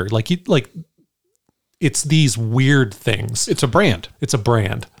punk record. Like it's these weird things. It's a brand. It's a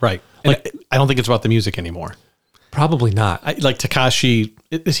brand. Right. And like, I don't think it's about the music anymore. Probably not. Like Tekashi,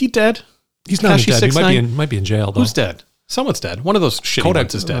 is he dead? He's not dead. He might be in jail though. Who's dead? Someone's dead. One of those shitty Kodak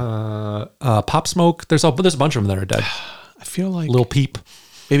ones is dead. Pop Smoke. There's a bunch of them that are dead. I feel like Lil Peep.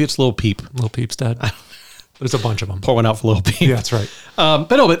 Maybe it's Lil Peep. Lil Peep's dead. There's a bunch of them. Pour one out for Lil Peep. Yeah, that's right.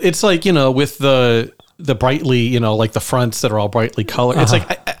 But it's like, with the brightly, like the fronts that are all brightly colored. It's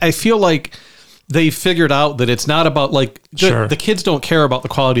like, I feel like they figured out that it's not about like, the kids don't care about the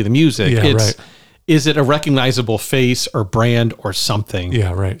quality of the music. Yeah, it's, is it a recognizable face or brand or something?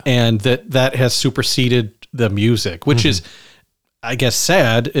 Yeah, right. And that has superseded the music, which is, I guess,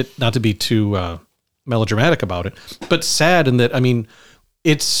 sad. Not to be too melodramatic about it, but sad in that, I mean,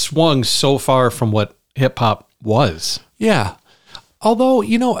 it swung so far from what hip hop was. Yeah. Although,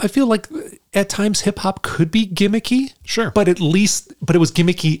 I feel like at times hip hop could be gimmicky. Sure. But it was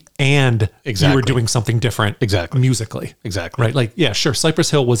gimmicky and you were doing something different. Exactly. Musically. Exactly. Right. Like, yeah, sure. Cypress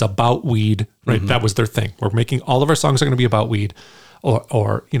Hill was about weed, right? That was their thing. We're making all of our songs are going to be about weed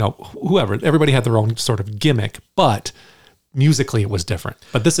or, whoever, everybody had their own sort of gimmick, but musically it was different.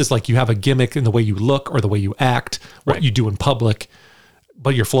 But this is like, you have a gimmick in the way you look or the way you act, what you do in public,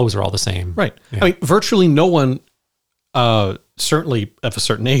 but your flows are all the same. Right. Yeah. I mean, virtually no one, certainly of a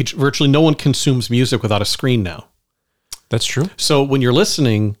certain age, virtually no one consumes music without a screen now. That's true. So when you're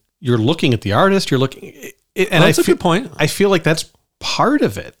listening, you're looking at the artist, you're looking, and that's a good point. I feel like that's part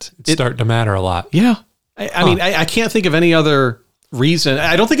of it. It's starting to matter a lot. Yeah. I mean, I can't think of any other reason.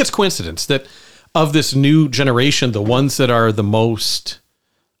 I don't think it's coincidence that of this new generation, the ones that are the most,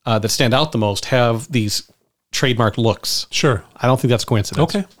 that stand out the most have these trademark looks. Sure. I don't think that's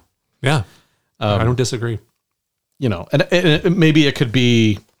coincidence. Okay. Yeah. I don't disagree. And maybe it could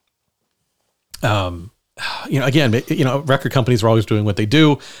be, again, record companies are always doing what they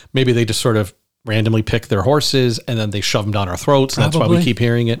do. Maybe they just sort of randomly pick their horses and then they shove them down our throats. And that's why we keep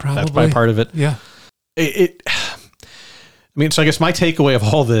hearing it. Probably. That's probably part of it. Yeah. So I guess my takeaway of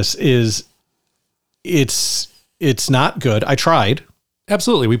all this is it's not good. I tried.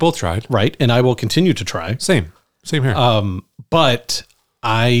 Absolutely. We both tried. Right. And I will continue to try. Same here. But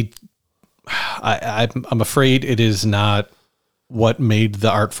I'm afraid it is not what made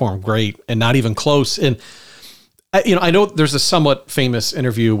the art form great and not even close. And I know there's a somewhat famous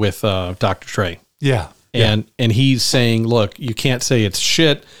interview with Dr. Dre. Yeah. And he's saying, look, you can't say it's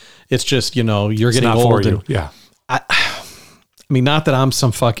shit. It's just, you're getting old. Yeah. I mean, not that I'm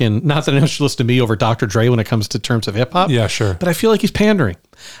not that anyone should listen to me over Dr. Dre when it comes to terms of hip hop. Yeah, sure. But I feel like he's pandering.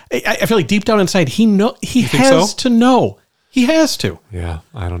 I feel like deep down inside, he has to know. He has to. Yeah,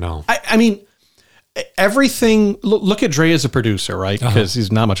 I don't know. I mean, everything. Look at Dre as a producer, right? Because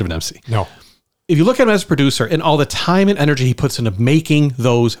he's not much of an MC. No. If you look at him as a producer and all the time and energy he puts into making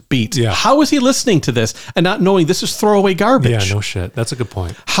those beats, how is he listening to this and not knowing this is throwaway garbage? Yeah, no shit. That's a good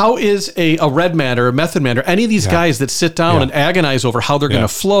point. How is a Redman or a Method Man or any of these guys that sit down and agonize over how they're going to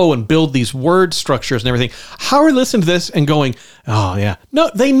flow and build these word structures and everything, how are they listening to this and going, oh yeah,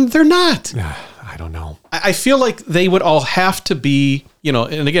 no, they're not. I don't know. I feel like they would all have to be,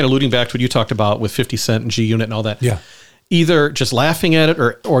 and again, alluding back to what you talked about with 50 Cent and G Unit and all that. Yeah. Either just laughing at it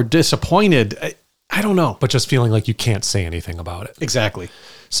or disappointed. I don't know. But just feeling like you can't say anything about it. Exactly.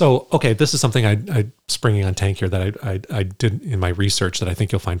 So, okay, this is something I springing on Tank here that I did in my research that I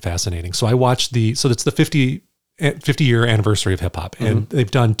think you'll find fascinating. So I watched it's the 50-year anniversary of hip hop, and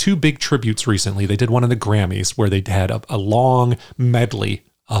they've done 2 big tributes recently. They did one in the Grammys where they had a long medley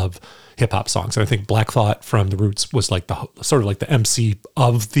of hip hop songs. And I think Black Thought from The Roots was like the MC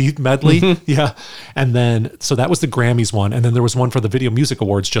of the medley. Yeah. And then, so that was the Grammys one. And then there was one for the Video Music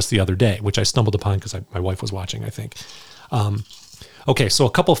Awards just the other day, which I stumbled upon because my wife was watching, I think. Okay. So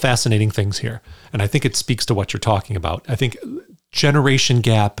a couple fascinating things here. And I think it speaks to what you're talking about. I think generation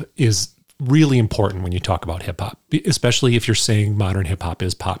gap is really important when you talk about hip hop, especially if you're saying modern hip hop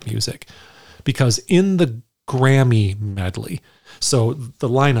is pop music, because in the Grammy medley, so the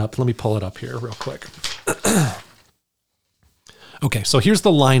lineup, let me pull it up here real quick. Okay, so here's the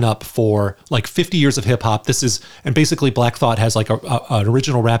lineup for like 50 years of hip hop. And basically Black Thought has like an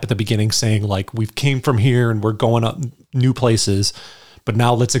original rap at the beginning saying like, we've came from here and we're going up new places. But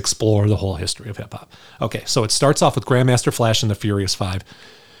now let's explore the whole history of hip hop. Okay, so it starts off with Grandmaster Flash and the Furious Five.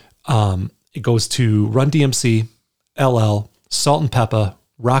 It goes to Run DMC, LL, Salt and Peppa,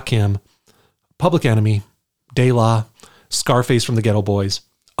 Rakim, Public Enemy, De La, Scarface from the Ghetto Boys,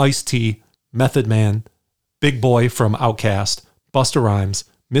 Ice-T, Method Man, Big Boy from Outkast, Busta Rhymes,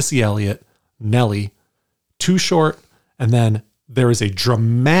 Missy Elliott, Nelly, Too Short, and then there is a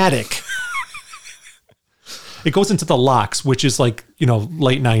dramatic... It goes into the Lox, which is like,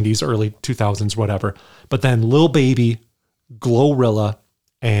 late 90s, early 2000s, whatever. But then Lil Baby, Glorilla,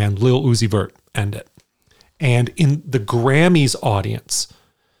 and Lil Uzi Vert end it. And in the Grammys audience...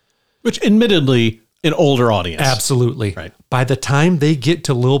 Which admittedly, an older audience. Absolutely. Right. By the time they get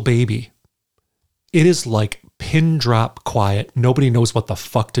to Lil Baby, it is like pin drop quiet. Nobody knows what the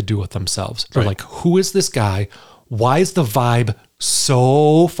fuck to do with themselves. They're like, who is this guy? Why is the vibe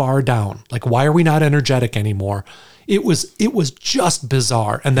so far down? Like, why are we not energetic anymore? It was just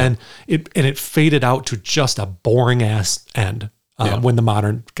bizarre. And then it faded out to just a boring ass end when the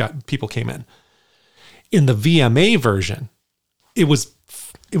modern people came in. In the VMA version, it was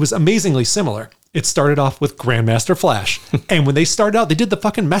amazingly similar. It started off with Grandmaster Flash. And when they started out, they did the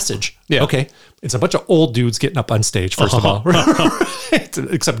fucking message. Yeah. Okay. It's a bunch of old dudes getting up on stage, first of all. Right?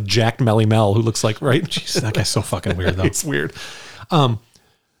 Except Jacked Melly Mel, who looks like, right? Jeez, that guy's so fucking weird, though. It's weird.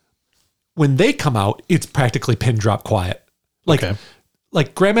 When they come out, it's practically pin drop quiet. Like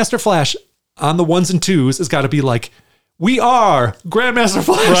Grandmaster Flash on the ones and twos has got to be like, we are Grandmaster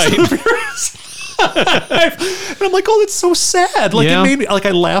Flash. Right. And I'm like, oh, that's so sad. Like it made me, like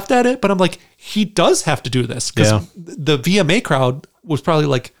I laughed at it, but I'm like, he does have to do this because the VMA crowd was probably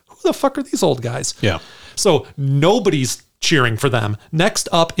like, who the fuck are these old guys? Yeah. So nobody's cheering for them. Next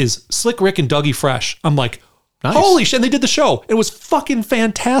up is Slick Rick and Dougie Fresh. I'm like, holy shit. And they did the show. It was fucking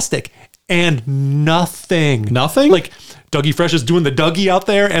fantastic. And nothing. Like Dougie Fresh is doing the Dougie out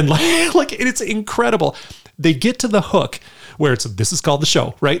there and like it's incredible. They get to the hook where this is called the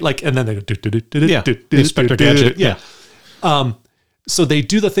show, right? Like, and then they go, Inspector Gadget. Yeah. So they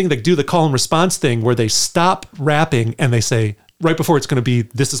do the thing, they do the call and response thing where they stop rapping and they say, right before it's going to be,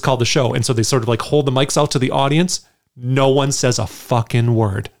 this is called the show. And so they sort of like hold the mics out to the audience. No one says a fucking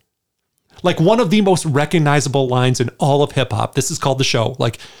word. Like one of the most recognizable lines in all of hip hop. This is called the show.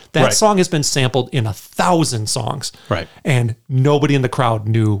 Like that song has been sampled in 1,000 songs. Right. And nobody in the crowd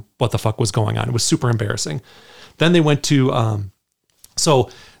knew what the fuck was going on. It was super embarrassing. Then they went to, so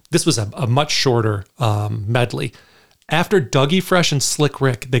this was a much shorter medley. After Dougie Fresh and Slick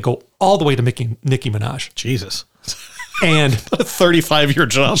Rick, they go all the way to Nicki Minaj. Jesus. And a 35-year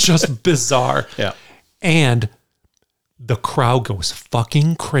jump. Just bizarre. Yeah. And the crowd goes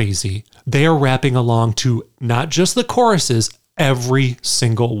fucking crazy. They are rapping along to not just the choruses, every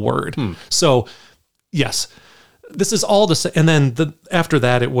single word. So, yes, this is all the same. And then after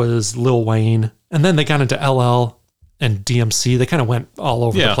that, it was Lil Wayne. And then they got into LL and DMC. They kind of went all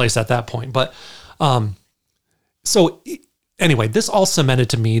over the place at that point. But so anyway, this all cemented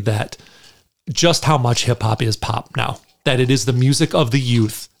to me that just how much hip hop is pop now, that it is the music of the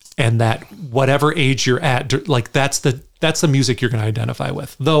youth. And that whatever age you're at, like that's the music you're going to identify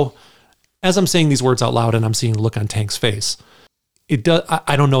with. Though, as I'm saying these words out loud and I'm seeing the look on Tank's face, it does.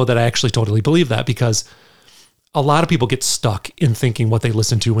 I don't know that I actually totally believe that, because a lot of people get stuck in thinking what they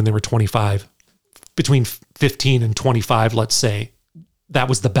listened to when they were 25, between 15 and 25, let's say, that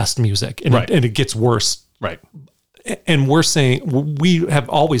was the best music, and it gets worse. Right. And we have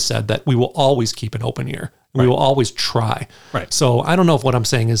always said that we will always keep an open ear. We will always try. Right. So I don't know if what I'm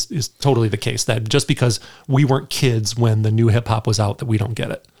saying is totally the case, that just because we weren't kids when the new hip hop was out, that we don't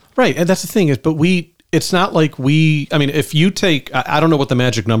get it. Right. And that's the thing is, but it's not like I mean, if you take, I don't know what the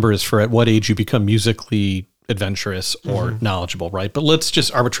magic number is for at what age you become musically adventurous or knowledgeable, right? But let's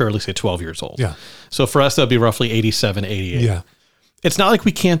just arbitrarily say 12 years old. Yeah. So for us, that'd be roughly 87, 88. Yeah. It's not like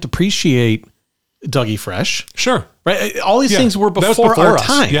we can't appreciate Dougie Fresh. Sure. Right. All these things were before our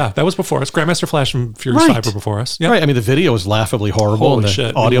time. Yeah, that was before us. Grandmaster Flash and Furious 5 were before us. Yeah. Right. I mean, the video was laughably horrible. Holy and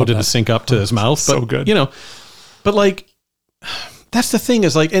shit. The audio didn't sync up to his mouth. But, so good. You know, but like, that's the thing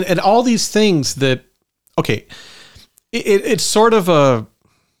is like, and all these things that, okay, it's sort of I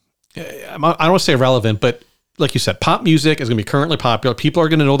don't want to say irrelevant, but like you said, pop music is going to be currently popular. People are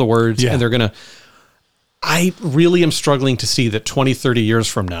going to know the words and they're going to, I really am struggling to see that 20, 30 years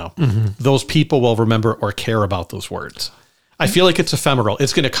from now, those people will remember or care about those words. I feel like it's ephemeral.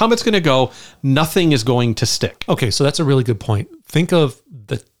 It's going to come, it's going to go. Nothing is going to stick. Okay, so that's a really good point. Think of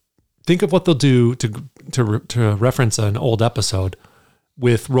what they'll do to reference an old episode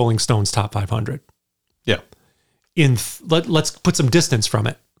with Rolling Stone's Top 500. Yeah. Let's put some distance from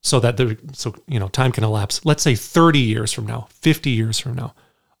it. so that time can elapse. Let's say 30 years from now, 50 years from now,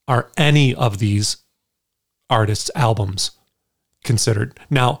 are any of these artists' albums considered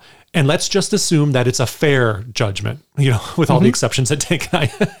now? And let's just assume that it's a fair judgment, with all the exceptions that Tank and I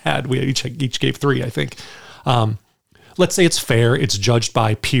had. We each gave 3, I think. Let's say it's fair. It's judged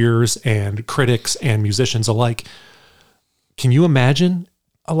by peers and critics and musicians alike. Can you imagine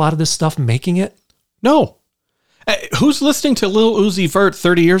a lot of this stuff making it? No. Who's listening to Lil Uzi Vert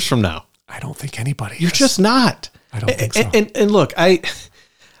 30 years from now? I don't think anybody You're just not. I don't think so. And look, I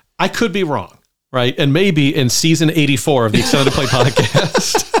could be wrong, right? And maybe in season 84 of the Extended Play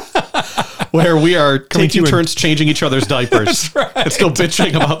podcast, where we are taking turns changing each other's diapers and still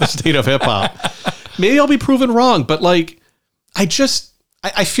bitching about the state of hip hop. Maybe I'll be proven wrong, but I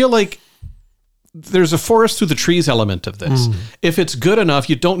feel like there's a forest through the trees element of this. If it's good enough,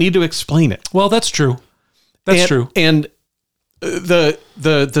 you don't need to explain it. Well, that's true. That's true. And the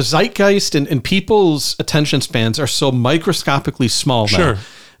zeitgeist and people's attention spans are so microscopically small now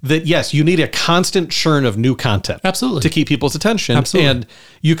that, yes, you need a constant churn of new content. Absolutely. To keep people's attention. Absolutely. And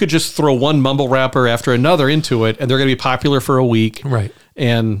you could just throw one mumble rapper after another into it, and they're going to be popular for a week. Right.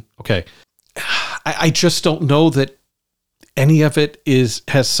 And, okay, I just don't know that any of it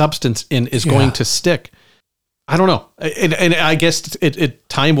has substance and is going to stick. I don't know. And I guess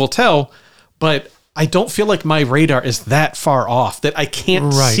time will tell, but I don't feel like my radar is that far off that I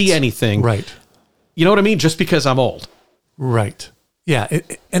can't see anything. Right. You know what I mean? Just because I'm old. Right. Yeah.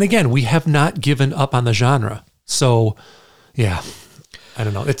 And again, we have not given up on the genre. So, yeah, I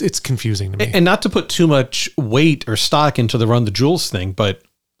don't know. It's confusing to me. And not to put too much weight or stock into the Run the Jewels thing, but,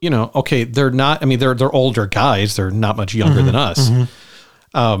 okay, they're not, they're older guys. They're not much younger than us.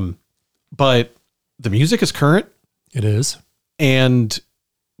 But the music is current. It is. And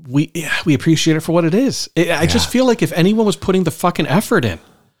we appreciate it for what it is. I just feel like if anyone was putting the fucking effort in.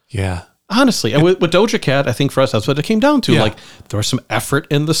 Yeah. Honestly, and with Doja Cat, I think for us, that's what it came down to. Like, there was some effort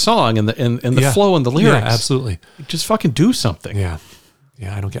in the song and the flow and the lyrics. Yeah, absolutely. Just fucking do something. Yeah.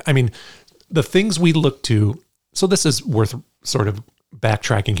 Yeah, I don't get. The things we look to. So this is worth sort of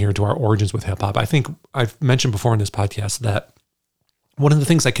backtracking here to our origins with hip hop. I think I've mentioned before in this podcast that one of the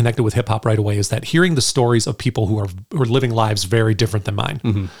things I connected with hip hop right away is that hearing the stories of people who are living lives very different than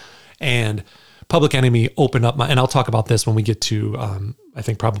mine, and Public Enemy opened up and I'll talk about this when we get to, I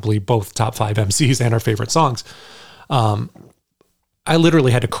think probably both top 5 MCs and our favorite songs. I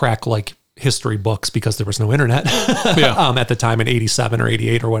literally had to crack history books because there was no internet at the time in 87 or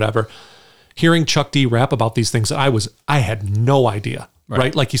 88 or whatever. Hearing Chuck D rap about these things, I had no idea,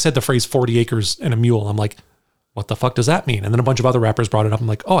 right? Like you said, the phrase 40 acres and a mule. I'm like, what the fuck does that mean? And then a bunch of other rappers brought it up. I'm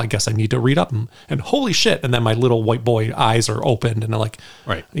like, oh, I guess I need to read up and holy shit. And then my little white boy eyes are opened and I'm like,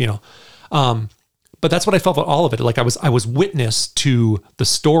 but that's what I felt about all of it. Like I was witness to the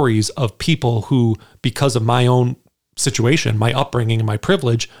stories of people who, because of my own situation, my upbringing and my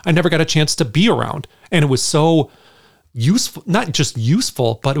privilege, I never got a chance to be around. And it was so useful, not just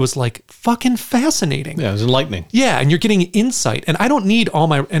useful, but it was fucking fascinating. Yeah, it was enlightening. Yeah, and you're getting insight. And I don't need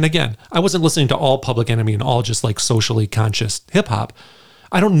and again, I wasn't listening to all Public Enemy and all just socially conscious hip hop.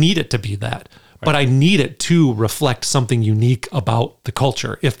 I don't need it to be that. But I need it to reflect something unique about the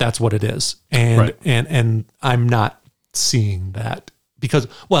culture, if that's what it is. And and I'm not seeing that because,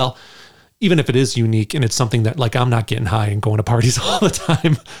 well, even if it is unique and it's something that I'm not getting high and going to parties all the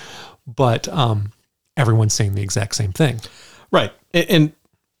time, but everyone's saying the exact same thing. Right. And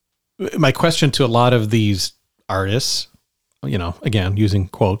my question to a lot of these artists, again, using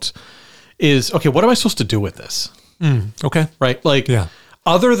quotes, is, okay, what am I supposed to do with this? Okay. Right.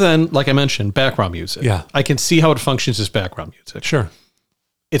 Other than, like I mentioned, background music. Yeah. I can see how it functions as background music. Sure.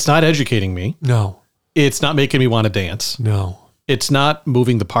 It's not educating me. No. It's not making me want to dance. No. It's not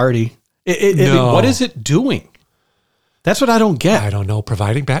moving the party. No. What is it doing? That's what I don't get. I don't know.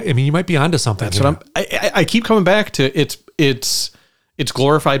 Providing back. You might be onto something. That's what I keep coming back to. It's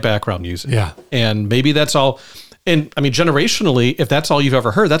glorified background music. Yeah. And maybe that's all. And generationally, if that's all you've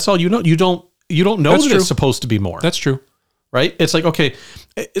ever heard, that's all you know. You don't know that it's supposed to be more. That's true. Right? It's okay,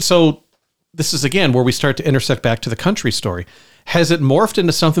 so this is, again, where we start to intersect back to the country story. Has it morphed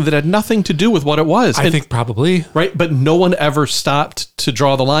into something that had nothing to do with what it was? I think probably. Right? But no one ever stopped to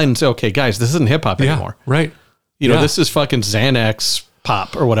draw the line and say, okay, guys, this isn't hip-hop anymore. Right. This is fucking Xanax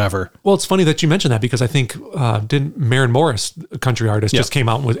pop or whatever. Well, it's funny that you mentioned that because I think, didn't Maren Morris, a country artist, just came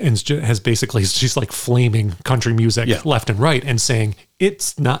out and has basically, she's flaming country music left and right and saying,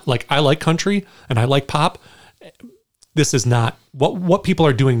 it's not I like country and I like pop. This is not what people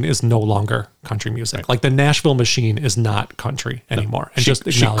are doing is no longer country music. The Nashville Machine is not country anymore. And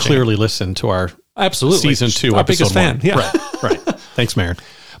she clearly listened to our absolutely season 2, our biggest fan. Yeah, right. Thanks, Maren.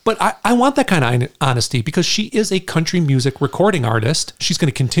 But I want that kind of honesty because she is a country music recording artist. She's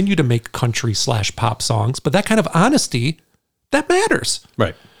going to continue to make country/pop songs, but that kind of honesty, that matters.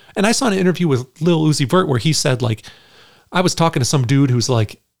 Right. And I saw an interview with Lil Uzi Vert where he said, like, I was talking to some dude who's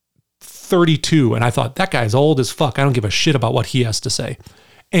like 32, and I thought, that guy's old as fuck. I don't give a shit about what he has to say.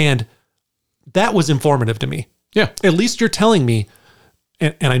 And that was informative to me. Yeah. At least you're telling me,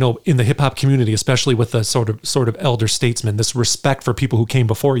 and I know in the hip hop community, especially with the sort of elder statesmen, this respect for people who came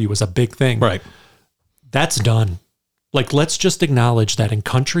before you is a big thing. Right. That's done. Like, let's just acknowledge that in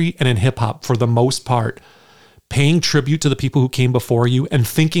country and in hip hop, for the most part, paying tribute to the people who came before you and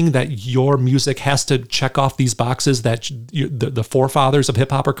thinking that your music has to check off these boxes that the forefathers of hip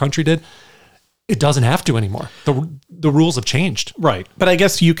hop or country did, it doesn't have to anymore. The rules have changed. Right. But I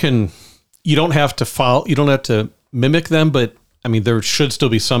guess you don't have to follow, you don't have to mimic them, but I mean, there should still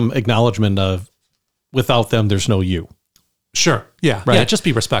be some acknowledgement of without them, there's no you. Sure. Yeah. Right. Yeah. Just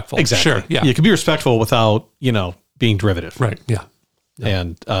be respectful. Exactly. Sure. Yeah. You can be respectful without, being derivative. Right. Yeah.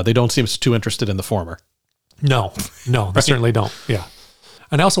 And they don't seem too interested in the former. No, they certainly don't. Yeah.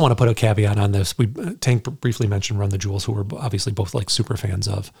 And I also want to put a caveat on this. Tank briefly mentioned Run the Jewels, who we're obviously both like super fans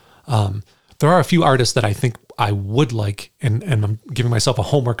of. There are a few artists that I think I would like, and I'm giving myself a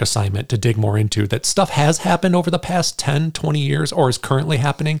homework assignment to dig more into, that stuff has happened over the past 10, 20 years or is currently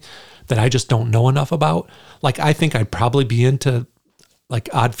happening that I just don't know enough about. Like, I think I'd probably be into like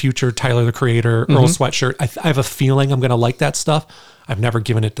Odd Future, Tyler, the Creator, Earl Sweatshirt. I have a feeling I'm going to like that stuff. I've never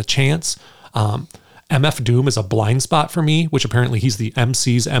given it the chance. MF Doom is a blind spot for me, which apparently he's the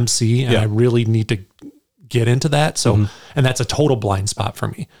MC's MC, and I really need to get into that. So, and that's a total blind spot for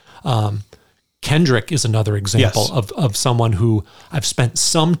me. Kendrick is another example of someone who I've spent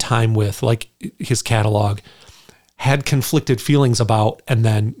some time with, like his catalog, had conflicted feelings about, and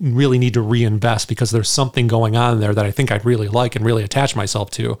then really need to reinvest because there's something going on there that I think I'd really like and really attach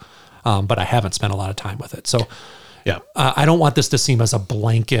myself to, but I haven't spent a lot of time with it. So I don't want this to seem as a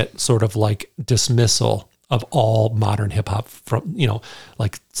blanket sort of like dismissal of all modern hip hop from,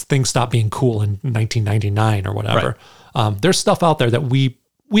 like things stopped being cool in 1999 or whatever. Right. There's stuff out there that we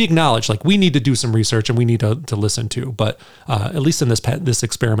acknowledge, like we need to do some research and we need to listen to, but at least in this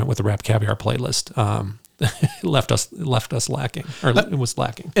experiment with the Rap Caviar playlist, left us lacking, or it was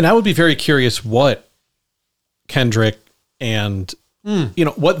lacking. And I would be very curious what Kendrick and,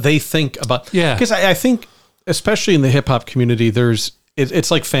 what they think about, because I think, especially in the hip hop community,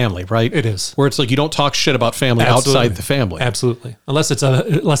 it's like family, right? It is. Where it's like, you don't talk shit about family outside the family. Absolutely. Unless it's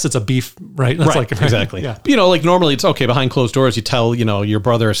a beef, right? That's right. Exactly. Yeah. Like normally it's okay. Behind closed doors, you tell, your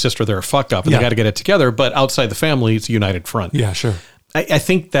brother or sister they're a fuck up and they got to get it together. But outside the family, it's a united front. Yeah, sure. I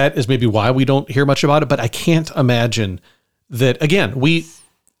think that is maybe why we don't hear much about it, but I can't imagine that, again,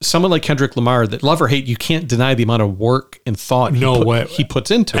 someone like Kendrick Lamar, that love or hate, you can't deny the amount of work and thought he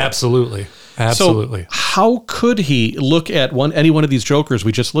puts into it. Absolutely. So how could he look at any one of these jokers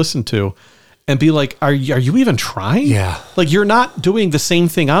we just listened to and be like, are you even trying? Yeah. Like, you're not doing the same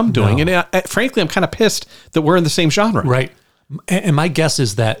thing I'm doing. No. And frankly, I'm kind of pissed that we're in the same genre. Right. And my guess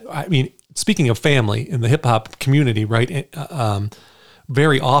is that, speaking of family in the hip hop community, right?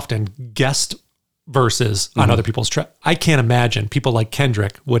 Very often guest verses on other people's track. I can't imagine people like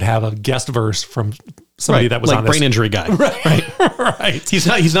Kendrick would have a guest verse from somebody that was like on brain injury guy. Right.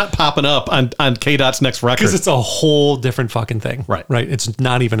 He's not popping up on K-Dot's next record. Because it's a whole different fucking thing. Right. It's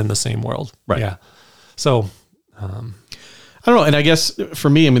not even in the same world. Right. Yeah. So, I don't know. And I guess for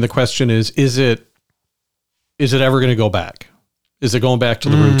me, the question is it ever going to go back? Is it going back to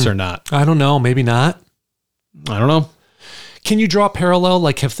the roots or not? I don't know. Maybe not. I don't know. Can you draw a parallel?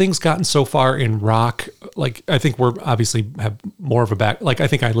 Like, have things gotten so far in rock? Like, I think we're obviously have more of a I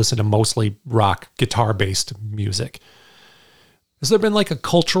think I listen to mostly rock, guitar-based music. Has there been like a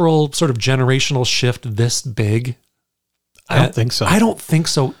cultural sort of generational shift this big? I don't think so. I don't think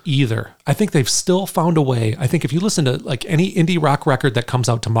so either. I think they've still found a way. I think if you listen to like any indie rock record that comes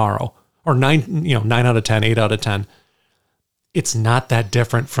out tomorrow, or 9 out of 10, 8 out of 10, it's not that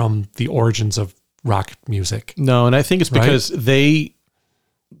different from the origins of rock music. No, and I think it's because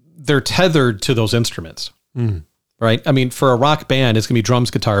they're tethered to those instruments. Right? For a rock band, it's going to be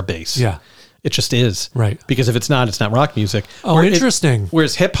drums, guitar, bass. Yeah. It just is. Right. Because if it's not rock music. Oh, interesting.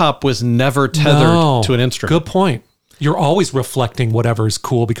 Whereas hip hop was never tethered to an instrument. Good point. You're always reflecting whatever is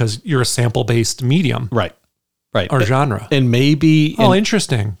cool because you're a sample-based medium. Right. Or genre. And maybe...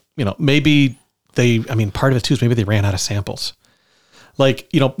 interesting. Maybe part of it too is maybe they ran out of samples. Like,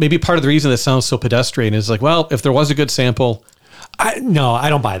 maybe part of the reason that sounds so pedestrian is like, well, if there was a good sample, No, I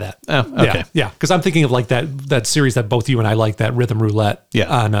don't buy that. Oh, okay. Yeah. Because I'm thinking of like that series that both you and I like, that Rhythm Roulette. Yeah,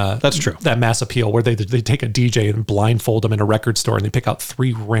 on that's true. That Mass Appeal, where they take a DJ and blindfold them in a record store, and they pick out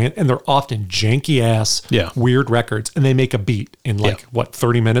 3 and they're often janky ass, weird records, and they make a beat in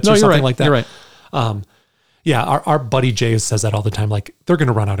 30 minutes or something like that. You're right. Yeah, our buddy Jay says that all the time. Like, they're going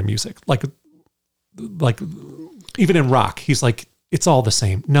to run out of music. Like even in rock, he's like, it's all the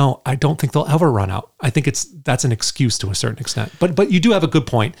same. No, I don't think they'll ever run out. I think that's an excuse to a certain extent. But you do have a good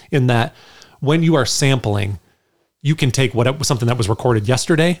point in that when you are sampling, you can take something that was recorded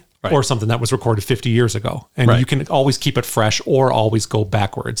yesterday or something that was recorded 50 years ago, and you can always keep it fresh or always go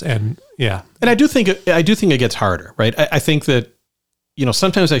backwards. And yeah, and I do think it gets harder, right? I think that,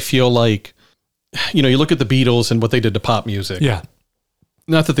 sometimes I feel like, you look at the Beatles and what they did to pop music. Yeah.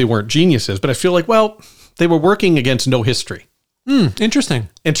 Not that they weren't geniuses, but I feel like, well, they were working against no history. Interesting.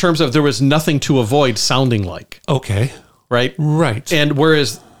 In terms of there was nothing to avoid sounding like. Okay. Right? Right. And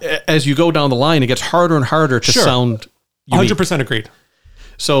whereas as you go down the line, it gets harder and harder to sound unique. 100% agreed.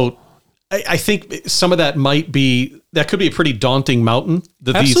 So I think some of that could be a pretty daunting mountain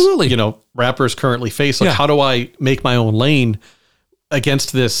that Absolutely. these, rappers currently face. Like, how do I make my own lane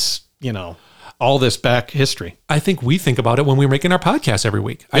against this, all this back history? I think we think about it when we're making our podcast every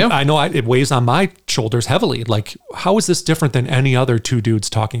week. Yeah. I know it weighs on my shoulders heavily. Like, how is this different than any other 2 dudes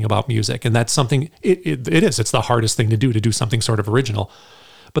talking about music? And that's something it is. It's the hardest thing to do something sort of original.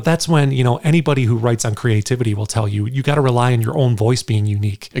 But that's when, anybody who writes on creativity will tell you, you got to rely on your own voice being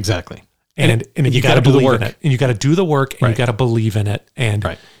unique. Exactly. And you got to do the work. And you got to do the work, and you got to believe in it.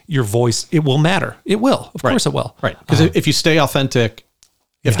 And your voice, it will matter. It will. Of course it will. Right. Because if you stay authentic,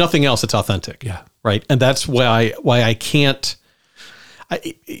 if nothing else, it's authentic. Yeah. Right. And that's why I can't,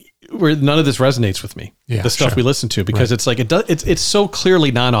 where none of this resonates with me. Yeah, the stuff we listen to, because it's like, it's so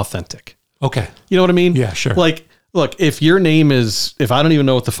clearly non-authentic. Okay. You know what I mean? Yeah, sure. Like, look, if I don't even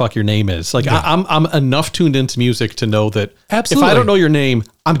know what the fuck your name is, like I'm enough tuned into music to know that Absolutely. if I don't know your name,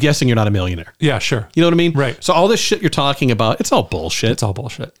 I'm guessing you're not a millionaire. Yeah, sure. You know what I mean? Right. So all this shit you're talking about, it's all bullshit. It's all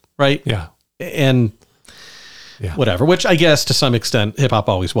bullshit. Right. Yeah. And whatever, which I guess to some extent hip hop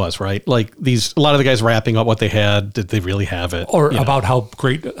always was, right? Like a lot of the guys rapping about what they had, did they really have it? Or about how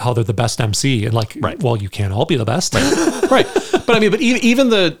they're the best MC, and like, well, you can't all be the best. Right. But I mean, even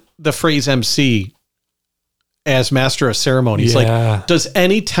the phrase MC as master of ceremonies, like, does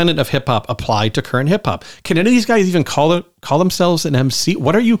any tenet of hip hop apply to current hip hop? Can any of these guys even call themselves an MC?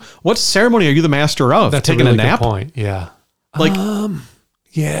 What ceremony are you the master of? That's taking a really nap? good point. Yeah. Like,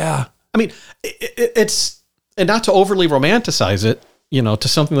 yeah. I mean, it's, and not to overly romanticize it, to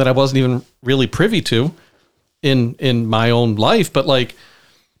something that I wasn't even really privy to in my own life. But like,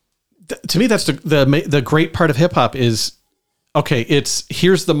 to me, that's the great part of hip hop is, okay,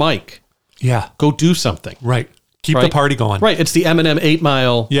 here's the mic. Yeah. Go do something. Right. Keep the party going. Right. It's the Eminem 8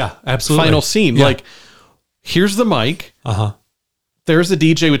 Mile. Yeah, absolutely. Final scene. Yeah. Like, here's the mic. Uh-huh. There's the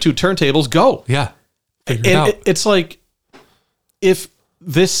DJ with 2 turntables. Go. Yeah. Figure it out. It's like, if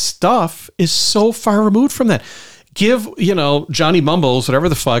this stuff is so far removed from that, give, Johnny Mumbles, whatever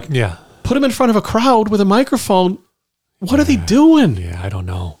the fuck. Yeah. Put him in front of a crowd with a microphone. What are they doing? Yeah, I don't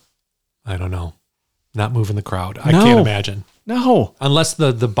know. Not moving the crowd. I can't imagine. No. Unless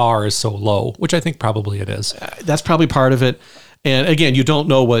the bar is so low, which I think probably it is. That's probably part of it. And again, you don't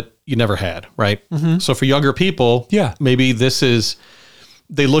know what you never had, right? Mm-hmm. So for younger people, maybe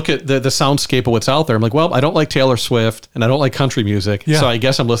they look at the soundscape of what's out there. I'm like, well, I don't like Taylor Swift and I don't like country music. So I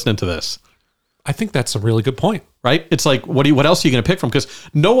guess I'm listening to this. I think that's a really good point. Right? It's like, what else are you going to pick from? Because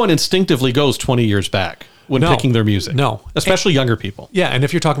no one instinctively goes 20 years back when picking their music. No. Especially younger people. Yeah. And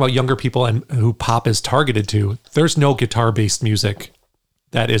if you're talking about younger people and who pop is targeted to, there's no guitar-based music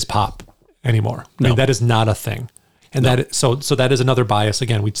that is pop anymore. I mean, that is not a thing. And so that is another bias.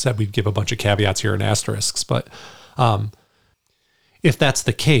 Again, we said we'd give a bunch of caveats here and asterisks, but if that's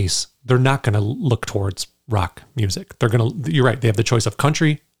the case, they're not going to look towards rock music. You're right. They have the choice of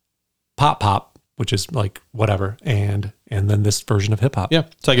country, pop, which is like whatever, and then this version of hip hop. Yeah.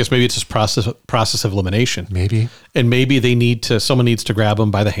 So I guess maybe it's just process of elimination. Maybe. And maybe someone needs to grab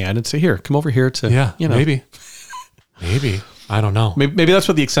them by the hand and say, here, come over here to, maybe. Maybe. I don't know. Maybe that's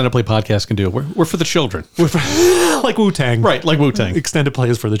what the Extended Play podcast can do. We're for the children. Like Wu-Tang. Right. Like Wu-Tang. Extended Play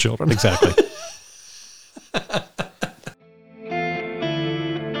is for the children. Exactly.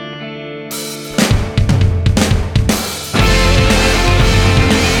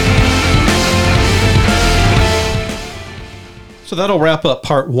 So that'll wrap up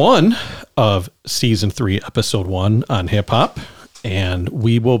part 1 of season 3, episode 1 on hip hop. And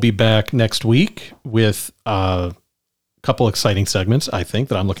we will be back next week with a couple exciting segments, I think,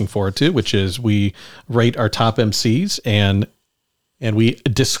 that I'm looking forward to, which is we rate our top MCs and and we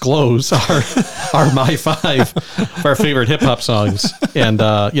disclose our My Five of our favorite hip hop songs. And,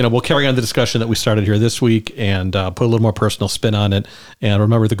 we'll carry on the discussion that we started here this week and put a little more personal spin on it and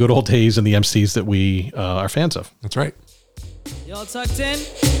remember the good old days and the MCs that we are fans of. That's right. Y'all tucked in?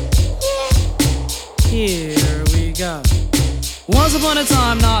 Here we go. Once upon a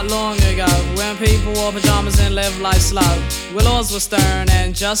time, not long ago, when people wore pajamas and lived life slow, where laws were stern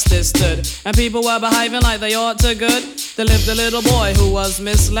and justice stood, and people were behaving like they ought to good, there lived a little boy who was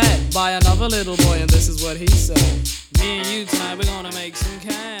misled by another little boy, and this is what he said. Me and you tonight, we're gonna make some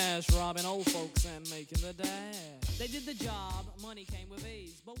cash, robbing old folks and making the dash. They did the job, money came with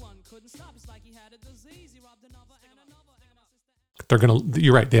ease, but one couldn't stop, it's like he had a disease. He robbed another and another.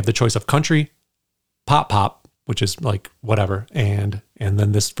 You're right. They have the choice of country, pop, which is like whatever, and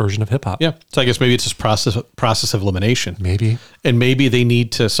then this version of hip hop. Yeah. So I guess maybe it's just process of elimination. Maybe. And maybe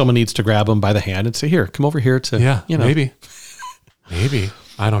someone needs to grab them by the hand and say, here, come over here to, maybe.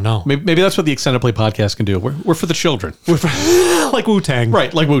 I don't know. Maybe that's what the Extended Play podcast can do. We're for the children. Like Wu-Tang.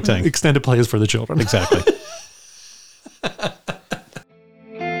 Right. Like Wu-Tang. Extended Play is for the children. Exactly.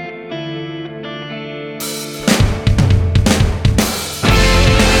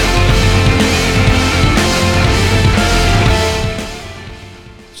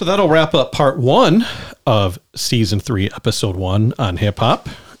 So that'll wrap up part 1 of season 3, episode 1 on hip hop.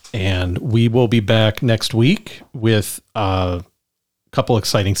 And we will be back next week with a couple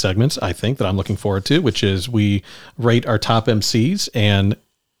exciting segments, I think, that I'm looking forward to, which is we rate our top MCs and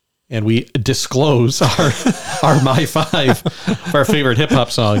we disclose our My Five of our favorite hip hop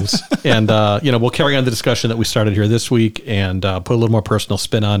songs. And, we'll carry on the discussion that we started here this week and put a little more personal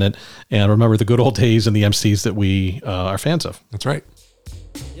spin on it and remember the good old days and the MCs that we are fans of. That's right.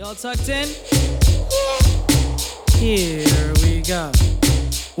 Y'all tucked in? Here we go.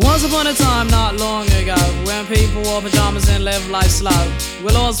 Once upon a time, not long ago, when people wore pajamas and lived life slow,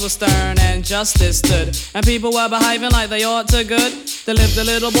 where laws were stern and justice stood, and people were behaving like they ought to good, there lived a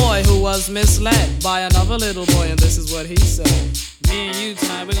little boy who was misled by another little boy, and this is what he said. Me and you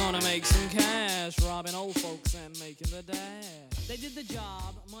tonight, we're gonna make some cash, robbing old folks and making the dash. They did the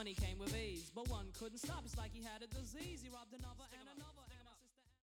job, money came with ease, but one couldn't stop, it's like he had a disease. He robbed another and another.